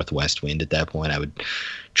it's a northwest wind at that point, I would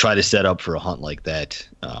try to set up for a hunt like that.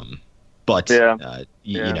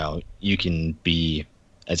 You know, you can be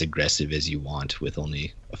as aggressive as you want with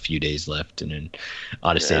only a few days left and an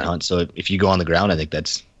out-of-state hunt. So if you go on the ground, I think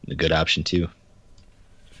that's a good option too.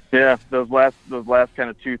 Yeah, those last kind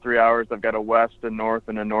of 2-3 hours, I've got a west, a north,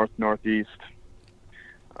 and a northeast.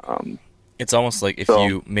 It's almost like what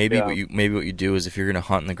you do is if you're going to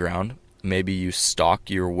hunt in the ground, maybe you stalk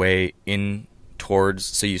your way in towards.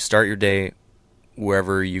 So you start your day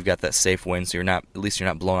wherever you've got that safe wind, so you're not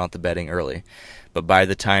blowing out the bedding early. But by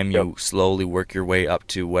the time you slowly work your way up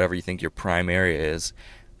to whatever you think your prime area is,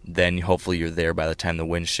 then hopefully you're there by the time the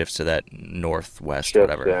wind shifts to that northwest or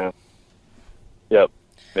whatever. Yeah.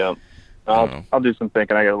 Yep. I'll do some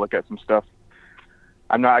thinking. I got to look at some stuff.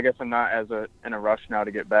 I guess I'm not in a rush now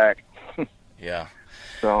to get back. Yeah.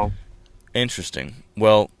 So. Interesting.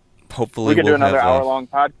 Well, hopefully we can do another hour-long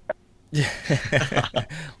podcast.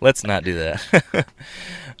 Let's not do that.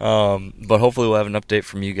 But hopefully we'll have an update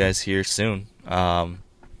from you guys here soon.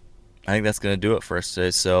 I think that's going to do it for us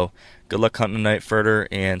today. So good luck hunting tonight, Furter.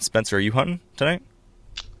 And Spencer, are you hunting tonight?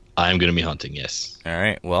 I'm going to be hunting, yes. All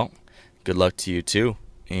right. Well, good luck to you too.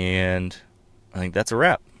 And I think that's a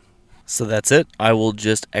wrap. So that's it. I will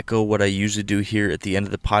just echo what I usually do here at the end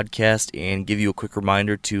of the podcast and give you a quick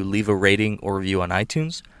reminder to leave a rating or review on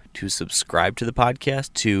iTunes, to subscribe to the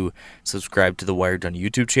podcast, to subscribe to the Wired Done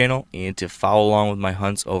YouTube channel, and to follow along with my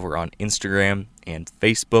hunts over on Instagram and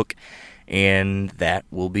Facebook. And that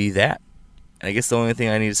will be that. And I guess the only thing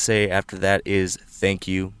I need to say after that is thank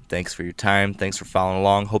you. Thanks for your time. Thanks for following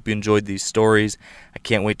along. Hope you enjoyed these stories. I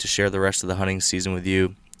can't wait to share the rest of the hunting season with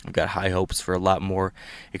you. I've got high hopes for a lot more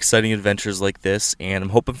exciting adventures like this, and I'm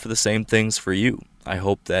hoping for the same things for you. I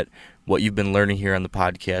hope that what you've been learning here on the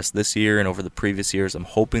podcast this year and over the previous years, I'm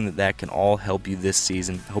hoping that that can all help you this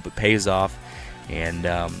season. I hope it pays off, and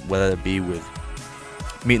whether it be with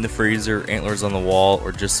meat in the freezer, antlers on the wall,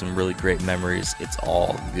 or just some really great memories, it's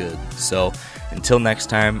all good. So until next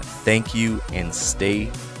time, thank you, and stay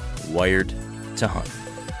wired to hunt.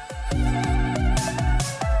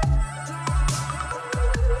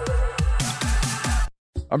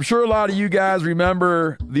 I'm sure a lot of you guys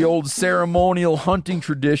remember the old ceremonial hunting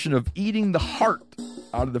tradition of eating the heart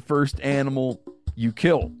out of the first animal you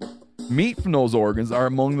kill. Meat from those organs are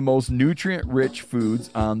among the most nutrient-rich foods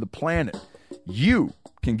on the planet. You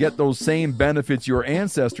can get those same benefits your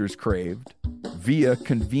ancestors craved via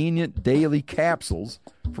convenient daily capsules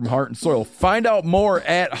from Heart and Soil. Find out more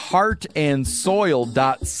at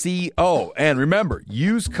heartandsoil.co. And remember,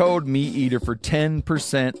 use code MeatEater for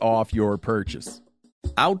 10% off your purchase.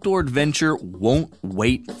 Outdoor adventure won't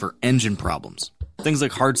wait for engine problems. Things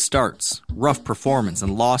like hard starts, rough performance,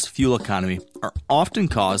 and lost fuel economy are often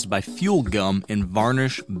caused by fuel gum and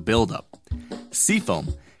varnish buildup.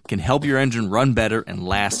 Seafoam can help your engine run better and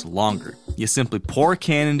last longer. You simply pour a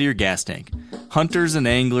can into your gas tank. Hunters and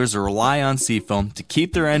anglers rely on Seafoam to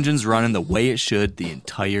keep their engines running the way it should the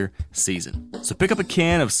entire season. So pick up a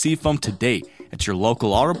can of Seafoam today at your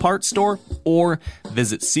local auto parts store or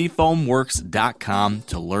visit seafoamworks.com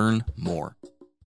to learn more.